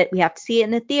see it, we have to see it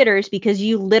in the theaters because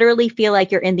you literally feel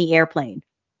like you're in the airplane.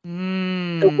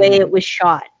 The way it was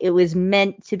shot, it was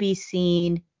meant to be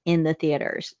seen in the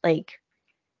theaters. Like,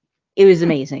 it was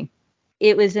amazing.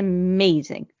 It was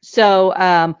amazing. So,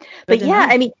 but yeah,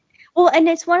 I mean, well, and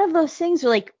it's one of those things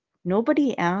where like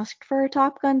nobody asked for a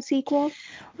Top Gun sequel.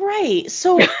 Right.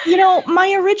 So,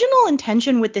 my original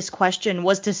intention with this question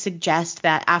was to suggest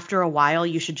that after a while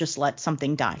you should just let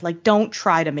something die. Like, don't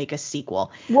try to make a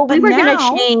sequel. Well, but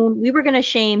we were gonna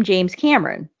shame James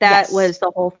Cameron. That was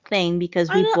the whole thing because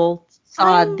we both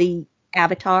saw the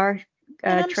Avatar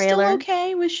and I'm trailer. still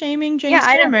okay with shaming James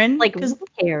Cameron. Who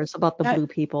cares about the blue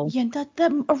people? Yeah,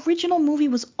 that original movie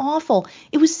was awful.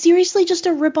 It was seriously just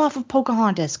a ripoff of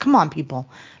Pocahontas. Come on, people.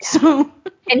 Yeah. So.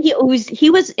 And he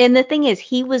was, and the thing is,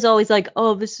 he was always like,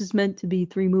 "Oh, this is meant to be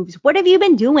 3 movies. What have you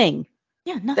been doing?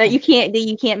 Yeah, nothing. That you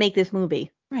can't make this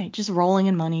movie." Right, just rolling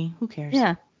in money. Who cares?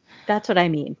 Yeah, that's what I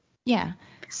mean. Yeah.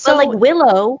 So but like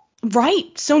Willow.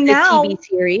 Right. So the now TV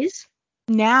series.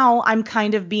 Now I'm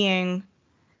kind of being,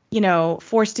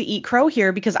 forced to eat crow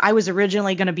here because I was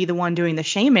originally going to be the one doing the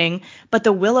shaming, but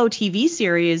the Willow TV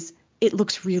series, it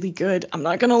looks really good. I'm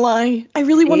not going to lie. I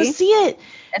really want to see it.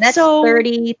 And that's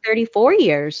 34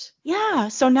 years. Yeah.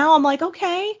 So now I'm like,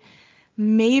 okay,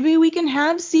 maybe we can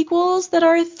have sequels that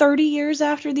are 30 years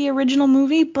after the original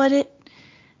movie, but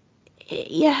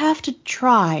you have to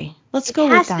try. Let's go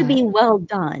with that. It has to be well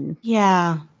done.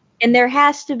 Yeah. And there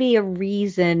has to be a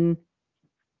reason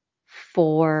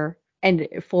for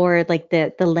like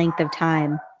the length of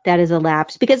time that has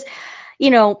elapsed because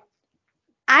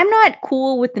I'm not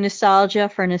cool with the nostalgia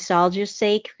for nostalgia's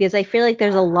sake because I feel like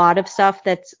there's a lot of stuff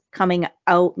that's coming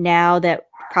out now that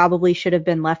probably should have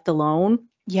been left alone.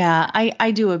 Yeah,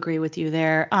 I do agree with you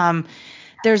there.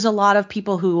 There's a lot of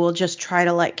people who will just try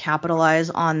to capitalize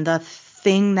on the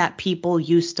thing that people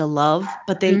used to love,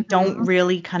 but they don't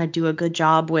really kind of do a good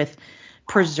job with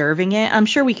preserving it. I'm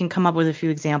sure we can come up with a few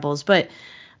examples, but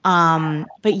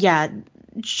yeah,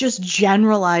 just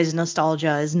generalized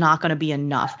nostalgia is not going to be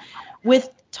enough. With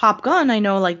Top Gun, I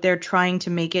know they're trying to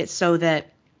make it so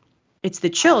that it's the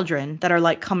children that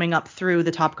are coming up through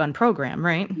the Top Gun program,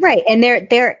 right? Right, and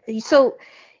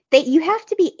you have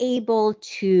to be able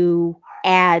to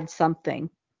add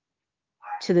something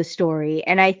to the story,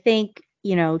 and I think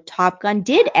Top Gun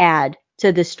did add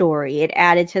to the story. It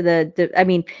added to I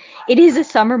mean, it is a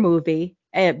summer movie.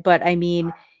 But I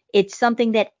mean, it's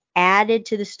something that added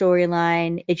to the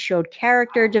storyline. It showed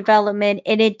character development,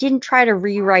 and it didn't try to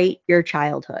rewrite your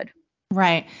childhood.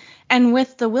 Right. And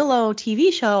with the Willow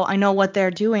TV show, I know what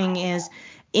they're doing is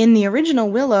in the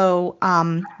original Willow,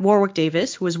 Warwick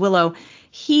Davis, who was Willow,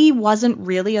 he wasn't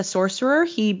really a sorcerer.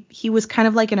 He was kind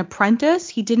of like an apprentice.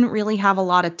 He didn't really have a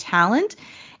lot of talent.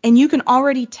 And you can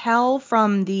already tell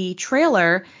from the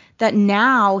trailer that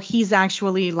now he's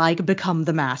actually like become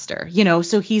the master,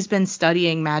 so he's been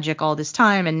studying magic all this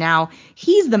time and now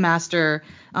he's the master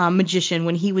magician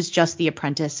when he was just the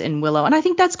apprentice in Willow. And I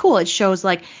think that's cool. It shows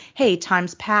like, hey,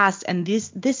 time's passed and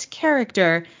this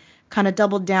character kind of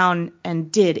doubled down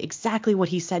and did exactly what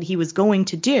he said he was going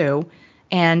to do.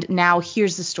 And now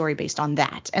here's the story based on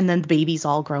that. And then the baby's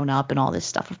all grown up and all this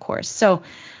stuff, of course. So,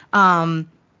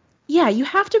 yeah, you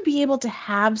have to be able to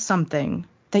have something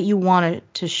that you wanted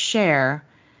to share.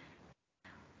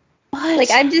 But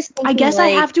Like, I'm just I guess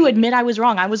thinking, I have to admit I was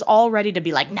wrong. I was all ready to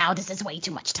be like, now this is way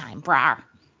too much time. Brah.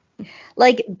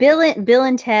 like Bill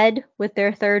and Ted with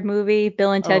their third movie,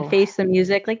 Bill and Ted Oh. Face the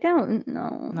Music. Like, no.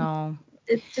 No.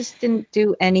 It just didn't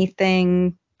do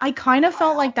anything. I kind of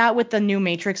felt like that with the new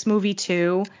Matrix movie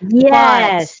too.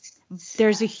 Yes. But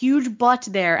there's a huge but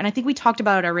there, and I think we talked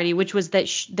about it already, which was that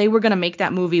they were going to make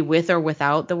that movie with or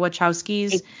without the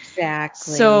Wachowskis.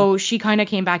 Exactly. So she kind of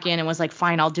came back in and was like,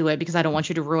 fine, I'll do it because I don't want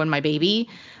you to ruin my baby.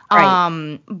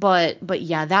 Right. But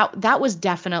yeah, that was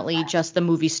definitely just the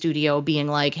movie studio being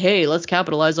like, hey, let's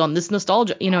capitalize on this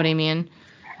nostalgia. You know what I mean?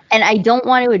 And I don't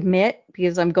want to admit,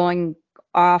 because I'm going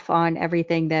off on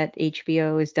everything that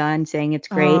HBO has done, saying it's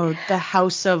great. Oh, the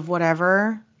House of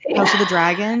whatever. House of the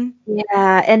Dragon.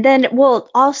 Yeah. And then, well,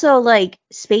 also like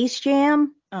Space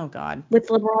Jam Oh, God. with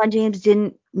LeBron James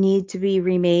didn't need to be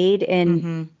remade.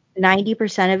 And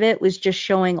 90% of it was just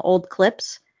showing old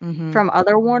clips from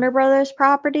other Warner Brothers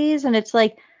properties. And it's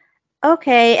like,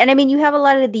 okay. And I mean, you have a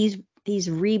lot of these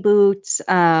reboots.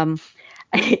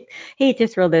 I hate to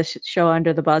throw this show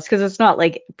under the bus because it's not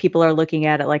like people are looking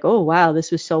at it like, oh, wow,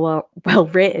 this was so well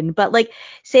written. But like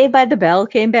Saved by the Bell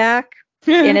came back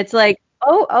and it's like,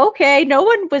 oh, okay, no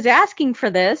one was asking for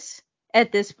this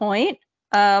at this point.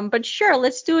 But sure,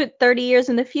 let's do it 30 years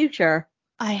in the future.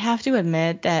 I have to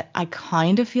admit that I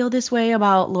kind of feel this way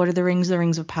about Lord of the Rings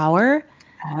of Power.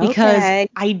 Because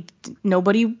Okay.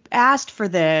 nobody asked for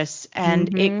this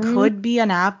and it could be an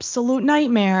absolute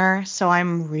nightmare. So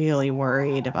I'm really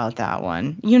worried about that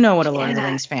one. You know what a Lord of the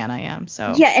Rings fan I am.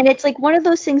 So Yeah, and it's like one of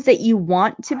those things that you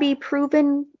want to be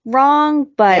proven wrong,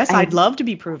 but yes, I'd love to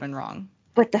be proven wrong.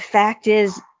 But the fact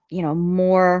is,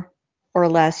 more or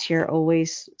less, you're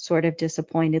always sort of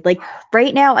disappointed. Like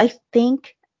right now, I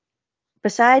think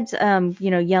besides,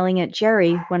 yelling at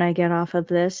Jerry when I get off of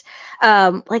this,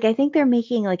 like I think they're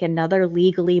making like another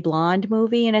Legally Blonde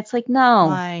movie, and it's like, no,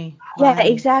 Why? yeah,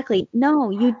 exactly, no,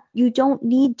 you don't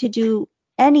need to do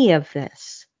any of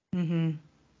this.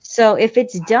 So if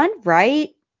it's done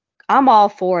right, I'm all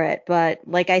for it. But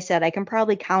like I said, I can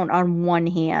probably count on one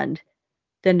hand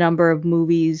the number of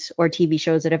movies or TV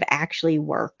shows that have actually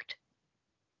worked.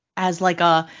 As like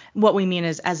what we mean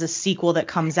is as a sequel that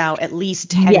comes out at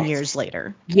least 10 years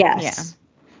later. Yes.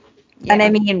 Yeah. And I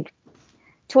mean,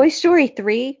 Toy Story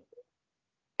 3,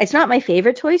 it's not my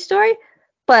favorite Toy Story,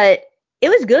 but it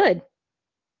was good.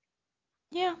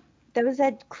 Yeah. There was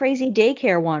that crazy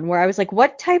daycare one where I was like,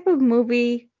 what type of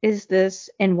movie is this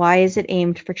and why is it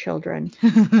aimed for children?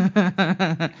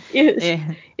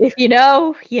 If you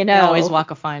know, you know. You always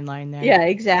walk a fine line there. Yeah,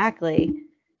 exactly.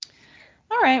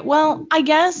 All right. Well, I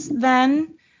guess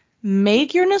then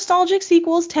make your nostalgic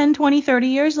sequels 10, 20, 30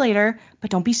 years later, but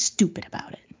don't be stupid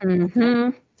about it.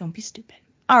 Don't be stupid.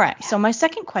 All right. So my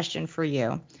second question for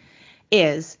you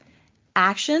is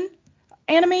action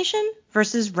animation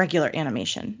versus regular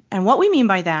animation. And what we mean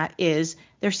by that is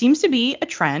there seems to be a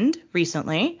trend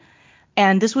recently,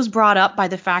 and this was brought up by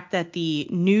the fact that the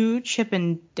new Chip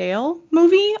and Dale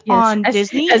movie on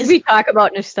Disney as we talk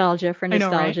about nostalgia for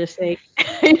nostalgia's sake.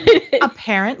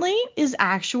 Apparently is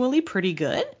actually pretty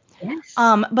good. Yes.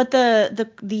 But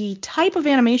the type of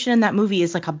animation in that movie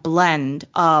is like a blend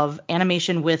of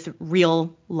animation with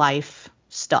real life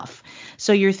stuff.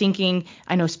 So you're thinking,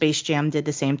 I know Space Jam did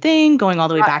the same thing, going all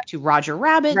the way back to Roger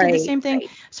Rabbit did the same thing. Right.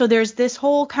 So there's this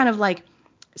whole kind of like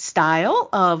style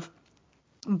of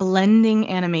blending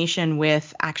animation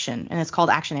with action, and it's called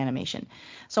action animation.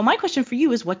 So my question for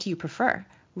you is, what do you prefer?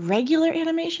 Regular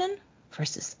animation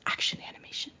versus action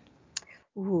animation?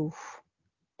 Ooh,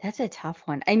 that's a tough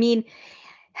one. I mean,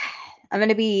 I'm going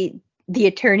to be the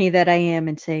attorney that I am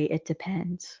and say it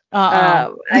depends.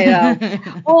 I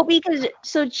know. Well, because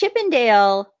so Chip and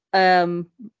Dale,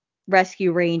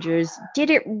 Rescue Rangers did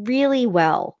it really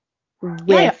well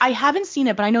Yeah, with. I haven't seen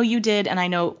it, but I know you did, and I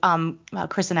know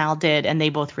Chris and Al did, and they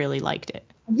both really liked it.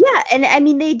 Yeah, and I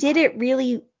mean they did it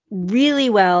really, really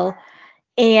well,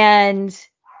 and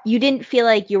you didn't feel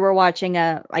like you were watching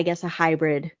I guess a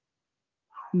hybrid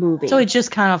So it movie.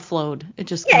 just kind of flowed. It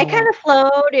just Yeah, kind it of kind went. of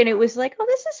flowed, and it was like, oh,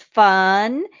 this is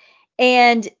fun,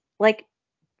 and like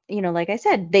like I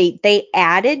said, they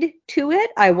added to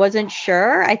it. I wasn't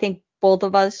sure. I think both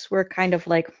of us were kind of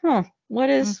like, Mm. what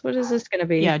is this gonna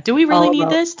be Yeah, do we really all need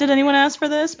about? this? Did anyone ask for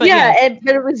this? But Yeah, yeah.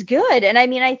 but it was good. And I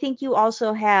mean, I think you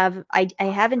also have, I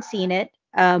haven't seen it,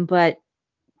 but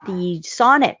the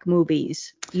Sonic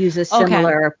movies use a Okay.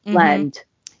 similar Mm-hmm. blend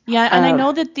Yeah, and I of.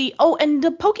 know that and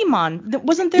the Pokemon,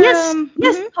 wasn't there Yes,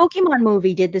 yes, mhm, the Pokemon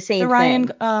movie did the the same Ryan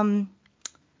thing.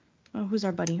 who's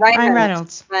our buddy? Ryan Ryan Reynolds.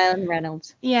 Reynolds. Ryan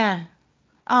Reynolds. Yeah.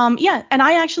 Yeah, and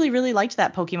I actually really liked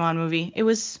that Pokemon movie. It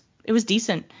was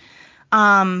decent.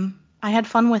 I had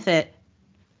fun with it.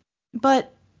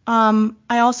 But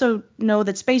I also know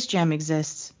that Space Jam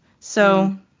exists. Mm.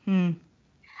 So,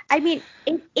 I mean,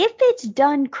 if it's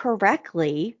done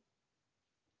correctly,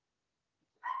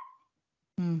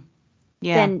 hmm,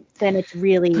 yeah. then it's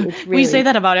We say really.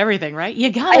 that about everything, right?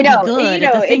 You I gotta be know, good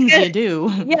at the it's things you good.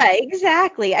 do. Yeah,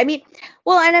 exactly. I mean,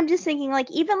 well, and I'm just thinking like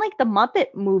even like the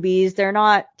Muppet movies, they're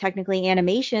not technically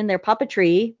animation, they're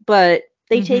puppetry, but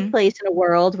they take hmm place in a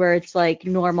world where it's like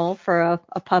normal for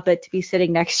a puppet to be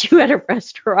sitting next to you at a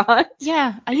restaurant.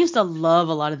 Yeah, I used to love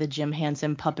a lot of the Jim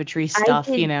Henson puppetry I stuff,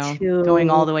 did going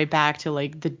all too. the way back to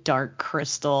like the Dark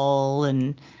Crystal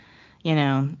and,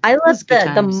 I it love was good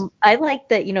times. I like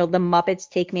the the Muppets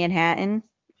Take Manhattan.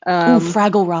 Ooh, Um,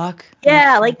 Fraggle Rock. Ugh,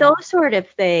 yeah, like Fraggle Rock. those sort of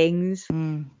things.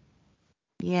 Mm,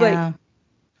 But yeah.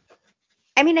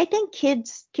 I mean, I think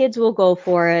kids will go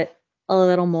for it a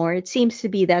little more. It seems to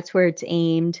be that's where it's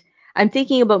aimed. I'm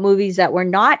thinking about movies that were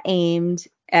not aimed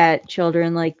at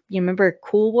children. Like you remember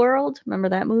Cool World? Remember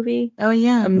that movie Oh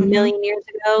yeah. a hmm million years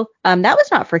ago? That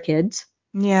was not for kids.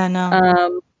 Yeah, no.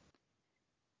 Um,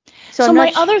 so So I'm my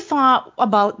not other thought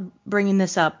about bringing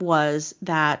this up was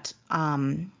that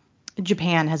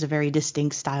Japan has a very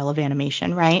distinct style of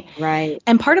animation, right? right.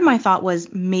 And part of my thought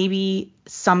was maybe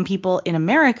some people in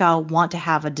America want to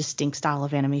have a distinct style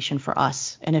of animation for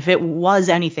us. And if it was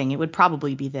anything, it would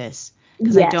probably be this.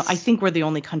 Because I Yes. think we're the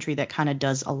only country that kind of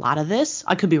does a lot of this.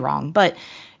 I could be wrong, but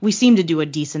we seem to do a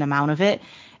decent amount of it.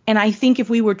 And I think if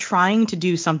we were trying to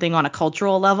do something on a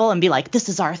cultural level and be like, this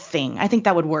is our thing, I think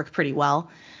that would work pretty well.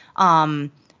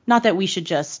 Um, Not that we should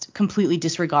just completely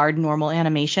disregard normal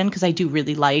animation, because I do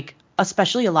really like,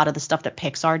 especially a lot of the stuff that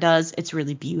Pixar does. It's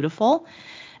really beautiful,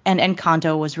 and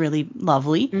Encanto was really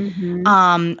lovely. Hmm.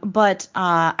 But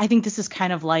I think this is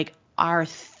kind of like our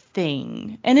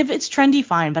thing, and if it's trendy,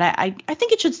 fine. But I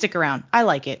think it should stick around. I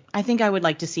like it. I think I would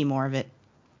like to see more of it.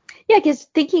 Yeah, because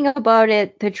thinking about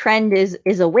it, the trend is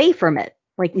away from it,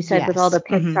 like you said, with all the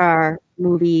Yes. Pixar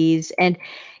movies, and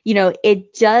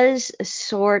it does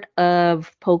sort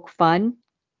of poke fun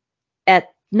at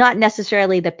not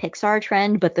necessarily the Pixar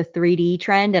trend, but the 3D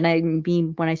trend. And I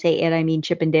mean, when I say it, I mean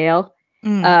Chip and Dale,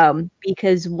 Mm.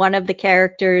 because one of the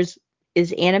characters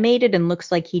is animated and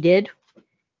looks like he did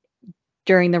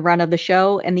during the run of the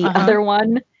show, and the Uh-huh. other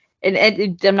one,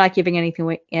 and I'm not giving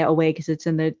anything away because it's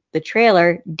in the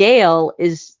trailer. Dale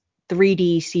is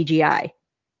 3D CGI,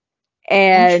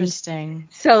 and Interesting.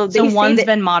 so So they say one's that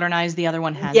been modernized, the other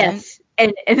one hasn't. yes,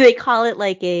 and they call it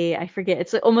like I forget,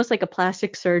 it's almost like a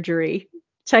plastic surgery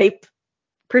type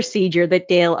procedure that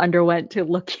Dale underwent to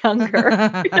look younger.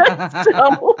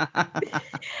 So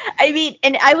I mean,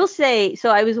 and I will say, so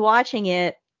I was watching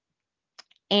it,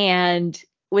 and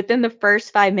within the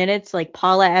first 5 minutes, like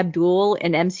Paula Abdul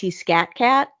and MC Scat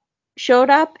Cat showed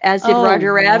up, as did Oh,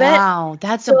 Roger Rabbit. wow.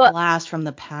 That's a So blast from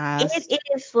the past. it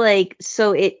is like,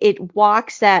 so it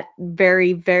walks that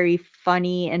very, very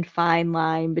funny and fine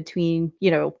line between,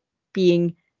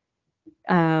 being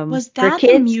Was for that the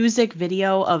kids. music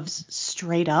video of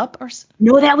Straight Up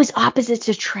No, that was Opposites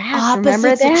Attract. Remember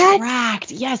Opposites that?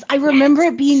 Attract? Yes, I remember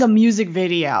it being Yes. a music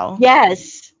video.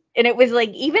 Yes. And it was like,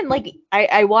 even like,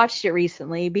 I watched it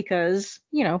recently because,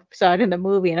 saw it in the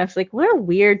movie, and I was like, what a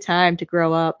weird time to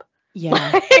grow up.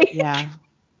 Yeah, Like, yeah,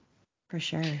 for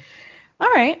sure. All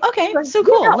right, okay, but so yeah,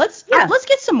 cool. no, yeah, Let's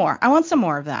get some more. I want some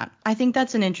more of that. I think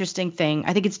that's an interesting thing.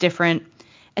 I think it's different.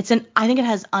 I think it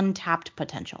has untapped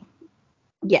potential.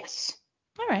 yes.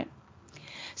 All right.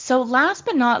 So last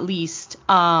but not least,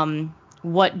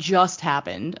 what just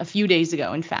happened a few days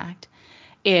ago, in fact,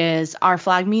 is Our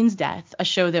Flag Means Death, a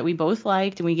show that we both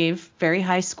liked and we gave very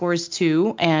high scores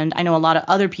to. And I know a lot of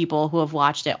other people who have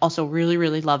watched it also really,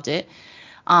 really loved it.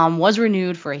 was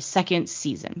renewed for a second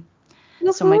season.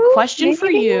 So my Woohoo, question for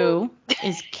maybe. you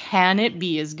is, can it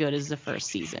be as good as the first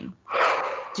season?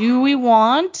 Do we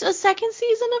want a second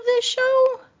season of this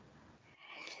show?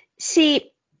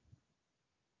 See,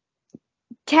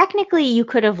 technically you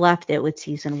could have left it with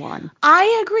season 1.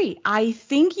 I agree. I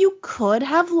think you could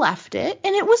have left it,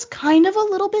 and it was kind of a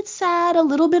little bit sad, a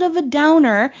little bit of a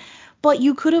downer, but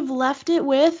you could have left it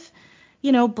with,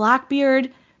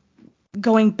 Blackbeard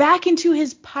going back into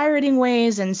his pirating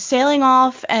ways and sailing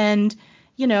off, and,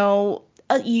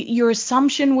 your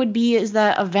assumption would be is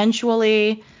that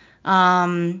eventually,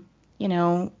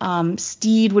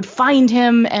 Steed would find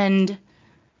him and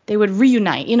they would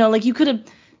reunite. You could have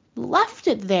left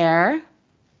it there.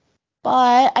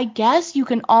 But I guess you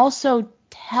can also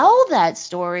tell that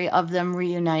story of them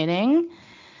reuniting.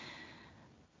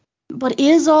 But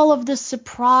is all of the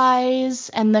surprise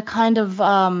and the kind of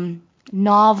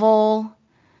novel,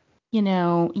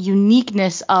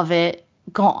 uniqueness of it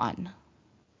gone?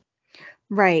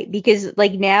 Right, because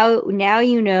like now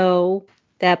you know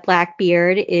that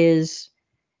Blackbeard is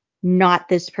not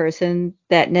this person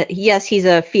yes, he's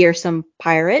a fearsome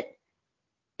pirate,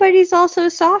 but he's also a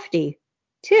softie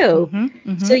too.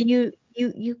 So you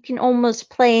can almost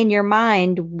play in your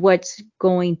mind what's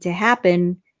going to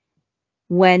happen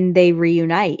when they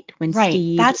reunite, when Right.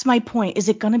 Steed. That's my point. Is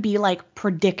it going to be like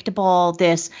predictable,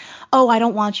 oh, I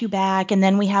don't want you back, and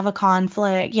then we have a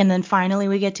conflict, and then finally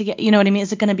we get to you know what I mean?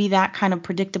 Is it going to be that kind of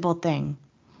predictable thing?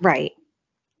 Right.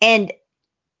 And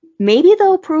maybe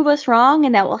they'll prove us wrong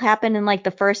and that will happen in like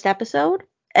the first episode,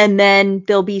 and then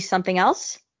there'll be something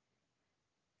else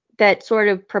that sort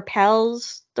of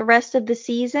propels the rest of the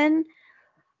season.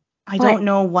 I don't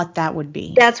know what that would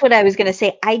be. That's what I was going to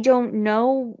say. I don't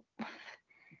know.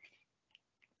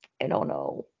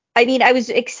 I mean, I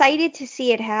was excited to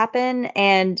see it happen,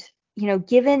 and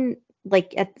given we're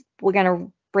going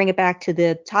to bring it back to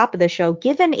the top of the show,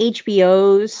 given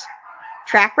HBO's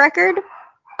track record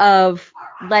of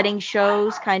letting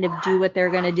shows kind of do what they're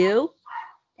going to do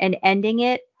and ending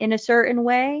it in a certain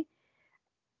way.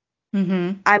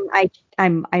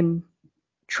 I'm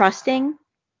trusting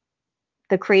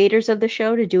the creators of the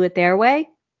show to do it their way.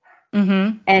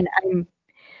 And I'm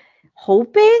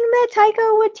hoping that Taika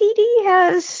Waititi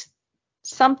has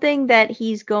something that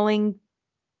he's going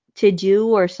to do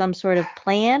or some sort of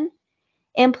plan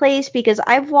in place, because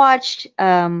I've watched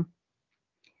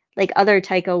like other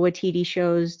Taika Waititi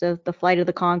shows, the Flight of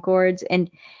the Conchords, and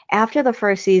after the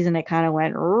first season it kind of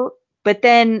went, but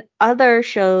then other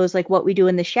shows like What We Do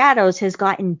in the Shadows has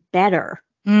gotten better.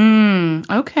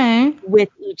 Okay. With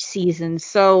each season.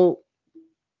 So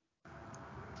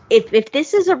if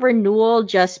this is a renewal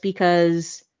just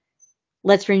because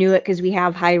let's renew it because we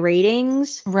have high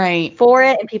ratings right for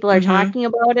it and people are talking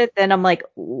about it, then I'm like,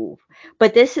 ooh.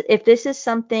 But if this is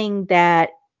something that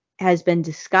has been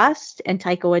discussed and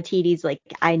Taika Waititi's like,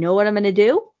 I know what I'm going to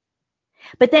do.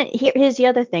 But then here's the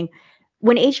other thing.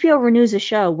 When HBO renews a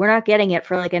show, we're not getting it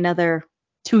for like another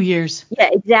 2 years. Yeah,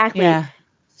 exactly. Yeah.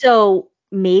 So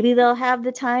maybe they'll have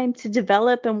the time to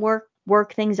develop and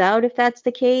work things out if that's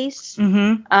the case.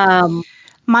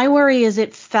 My worry is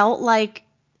it felt like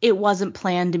it wasn't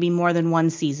planned to be more than one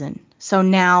season. So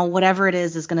now whatever it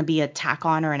is going to be a tack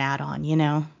on or an add on,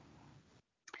 Yeah.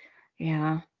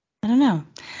 I don't know.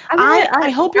 I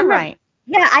hope you're right.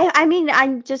 Yeah, I mean,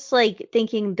 I'm just like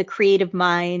thinking the creative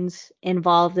minds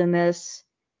involved in this,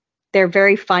 they're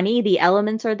very funny. The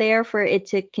elements are there for it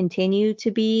to continue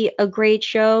to be a great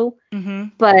show.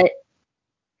 But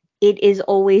it is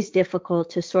always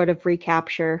difficult to sort of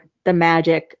recapture the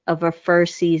magic of a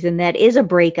first season that is a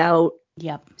breakout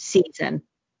season.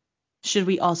 Should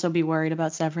we also be worried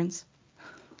about Severance?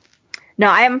 No,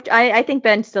 I think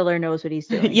Ben Stiller knows what he's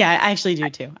doing. Yeah, I actually do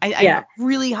too. I have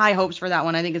really high hopes for that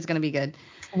one. I think it's going to be good.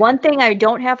 One thing I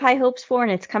don't have high hopes for,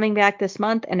 and it's coming back this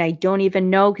month, and I don't even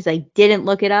know because I didn't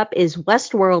look it up, is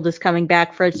Westworld is coming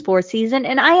back for its 4th season,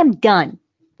 and I am done.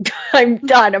 I'm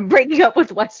done. I'm breaking up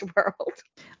with Westworld.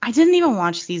 I didn't even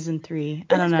watch season 3.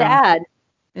 I don't know. It's bad.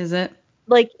 Is it?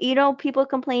 Like, people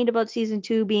complained about season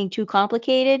 2 being too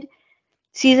complicated.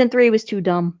 Season 3 was too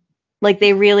dumb. Like,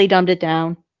 they really dumbed it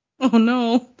down. Oh,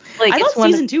 no. Like, I thought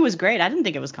season 2 was great. I didn't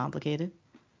think it was complicated.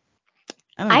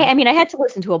 I mean, I had to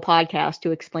listen to a podcast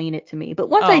to explain it to me. But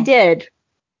once I did,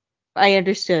 I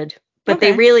understood. But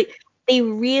they really,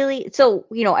 so,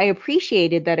 I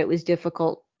appreciated that it was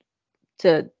difficult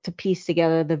to piece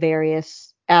together the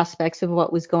various aspects of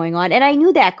what was going on. And I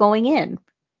knew that going in.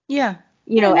 Yeah.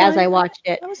 As I watched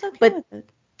it. I was okay but with it.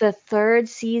 The 3rd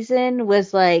season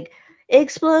was like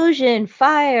explosion,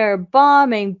 fire,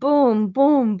 bombing, boom,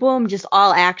 boom, boom, just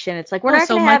all action. It's like we're not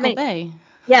going to have any.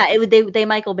 Yeah, they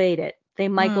Michael Bayed it. They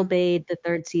Michael Bayed the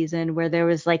third season where there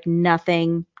was like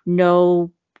nothing,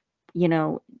 no, you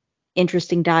know,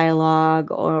 interesting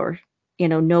dialogue or,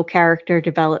 no character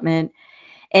development.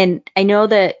 And I know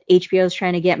that HBO is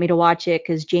trying to get me to watch it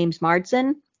because James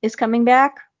Marsden is coming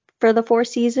back for the fourth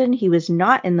season. He was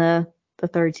not in the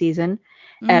third season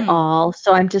at all.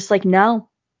 So I'm just like, no.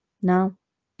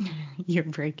 You're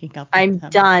breaking up with I'm them.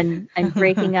 done. I'm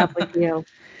breaking up with you.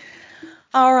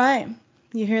 All right.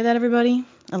 You hear that, everybody?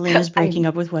 Elena's breaking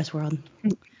up with Westworld.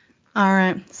 All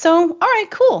right. So, all right,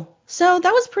 cool. So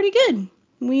that was pretty good.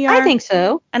 We are I think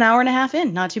so. an hour and a half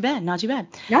in. Not too bad. Not too bad.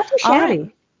 Not too All right.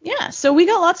 shabby. Yeah. So we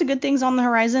got lots of good things on the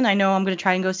horizon. I know I'm going to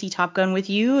try and go see Top Gun with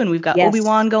you, and we've got Yes.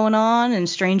 Obi-Wan going on and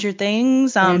Stranger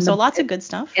Things. So lots of good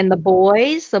stuff. And the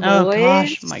boys. Oh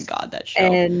gosh, my God, that show.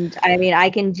 And I mean, I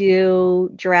can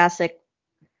do Jurassic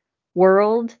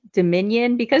World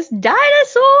Dominion because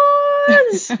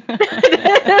dinosaurs.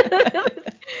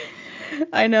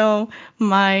 I know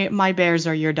my bears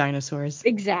are your dinosaurs.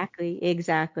 Exactly.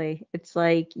 It's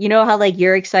like, you know how like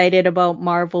you're excited about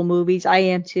Marvel movies? I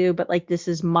am too, but like this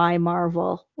is my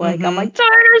Marvel. Like I'm like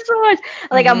dinosaurs.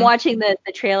 Like I'm watching the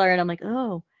trailer and I'm like,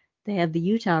 oh, they have the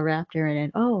Utah Raptor in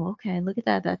it. Oh, okay, look at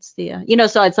that. That's the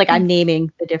so it's like I'm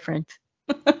naming the different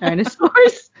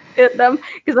dinosaurs in them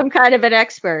because I'm kind of an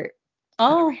expert.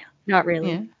 Oh, not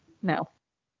really. Yeah. No.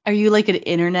 Are you like an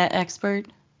internet expert?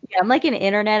 Yeah, I'm like an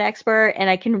internet expert, and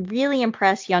I can really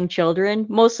impress young children,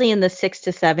 mostly in the 6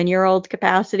 to 7-year-old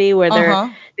capacity, where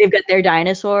they've got their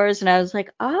dinosaurs. And I was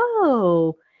like,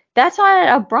 oh, that's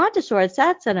not a brontosaurus,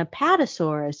 that's an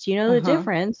apatosaurus. You know the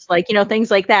difference? Like,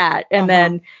 things like that. And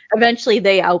then eventually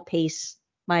they outpace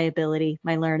my ability,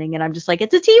 my learning, and I'm just like,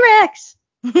 it's a T-Rex.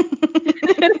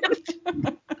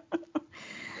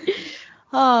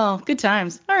 Oh, good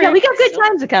times. All right. Yeah, we got good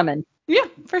times coming. Yeah,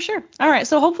 for sure. All right.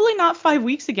 So hopefully not 5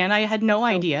 weeks again. I had no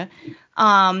idea.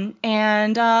 And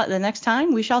the next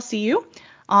time we shall see you.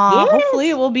 Hopefully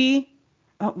it will be.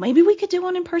 Maybe we could do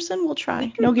one in person. We'll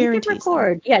try. No guarantees. We could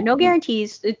record. Yeah, no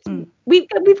guarantees. We've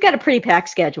got a pretty packed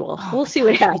schedule. We'll see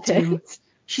what happens.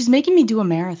 She's making me do a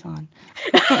marathon.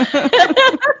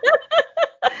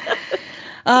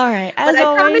 All right. As but I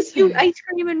always, promise you ice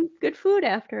cream and good food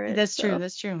after it. That's true.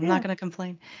 I'm not going to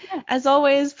complain. Yeah. As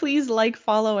always, please like,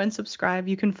 follow, and subscribe.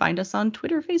 You can find us on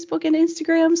Twitter, Facebook, and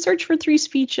Instagram. Search for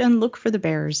 3Speech and look for the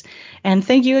bears. And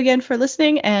thank you again for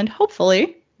listening. And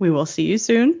hopefully we will see you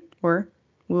soon, or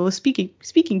we will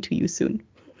speaking to you soon.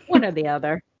 One or the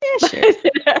other. Yeah, sure.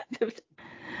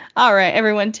 All right,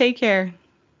 everyone. Take care.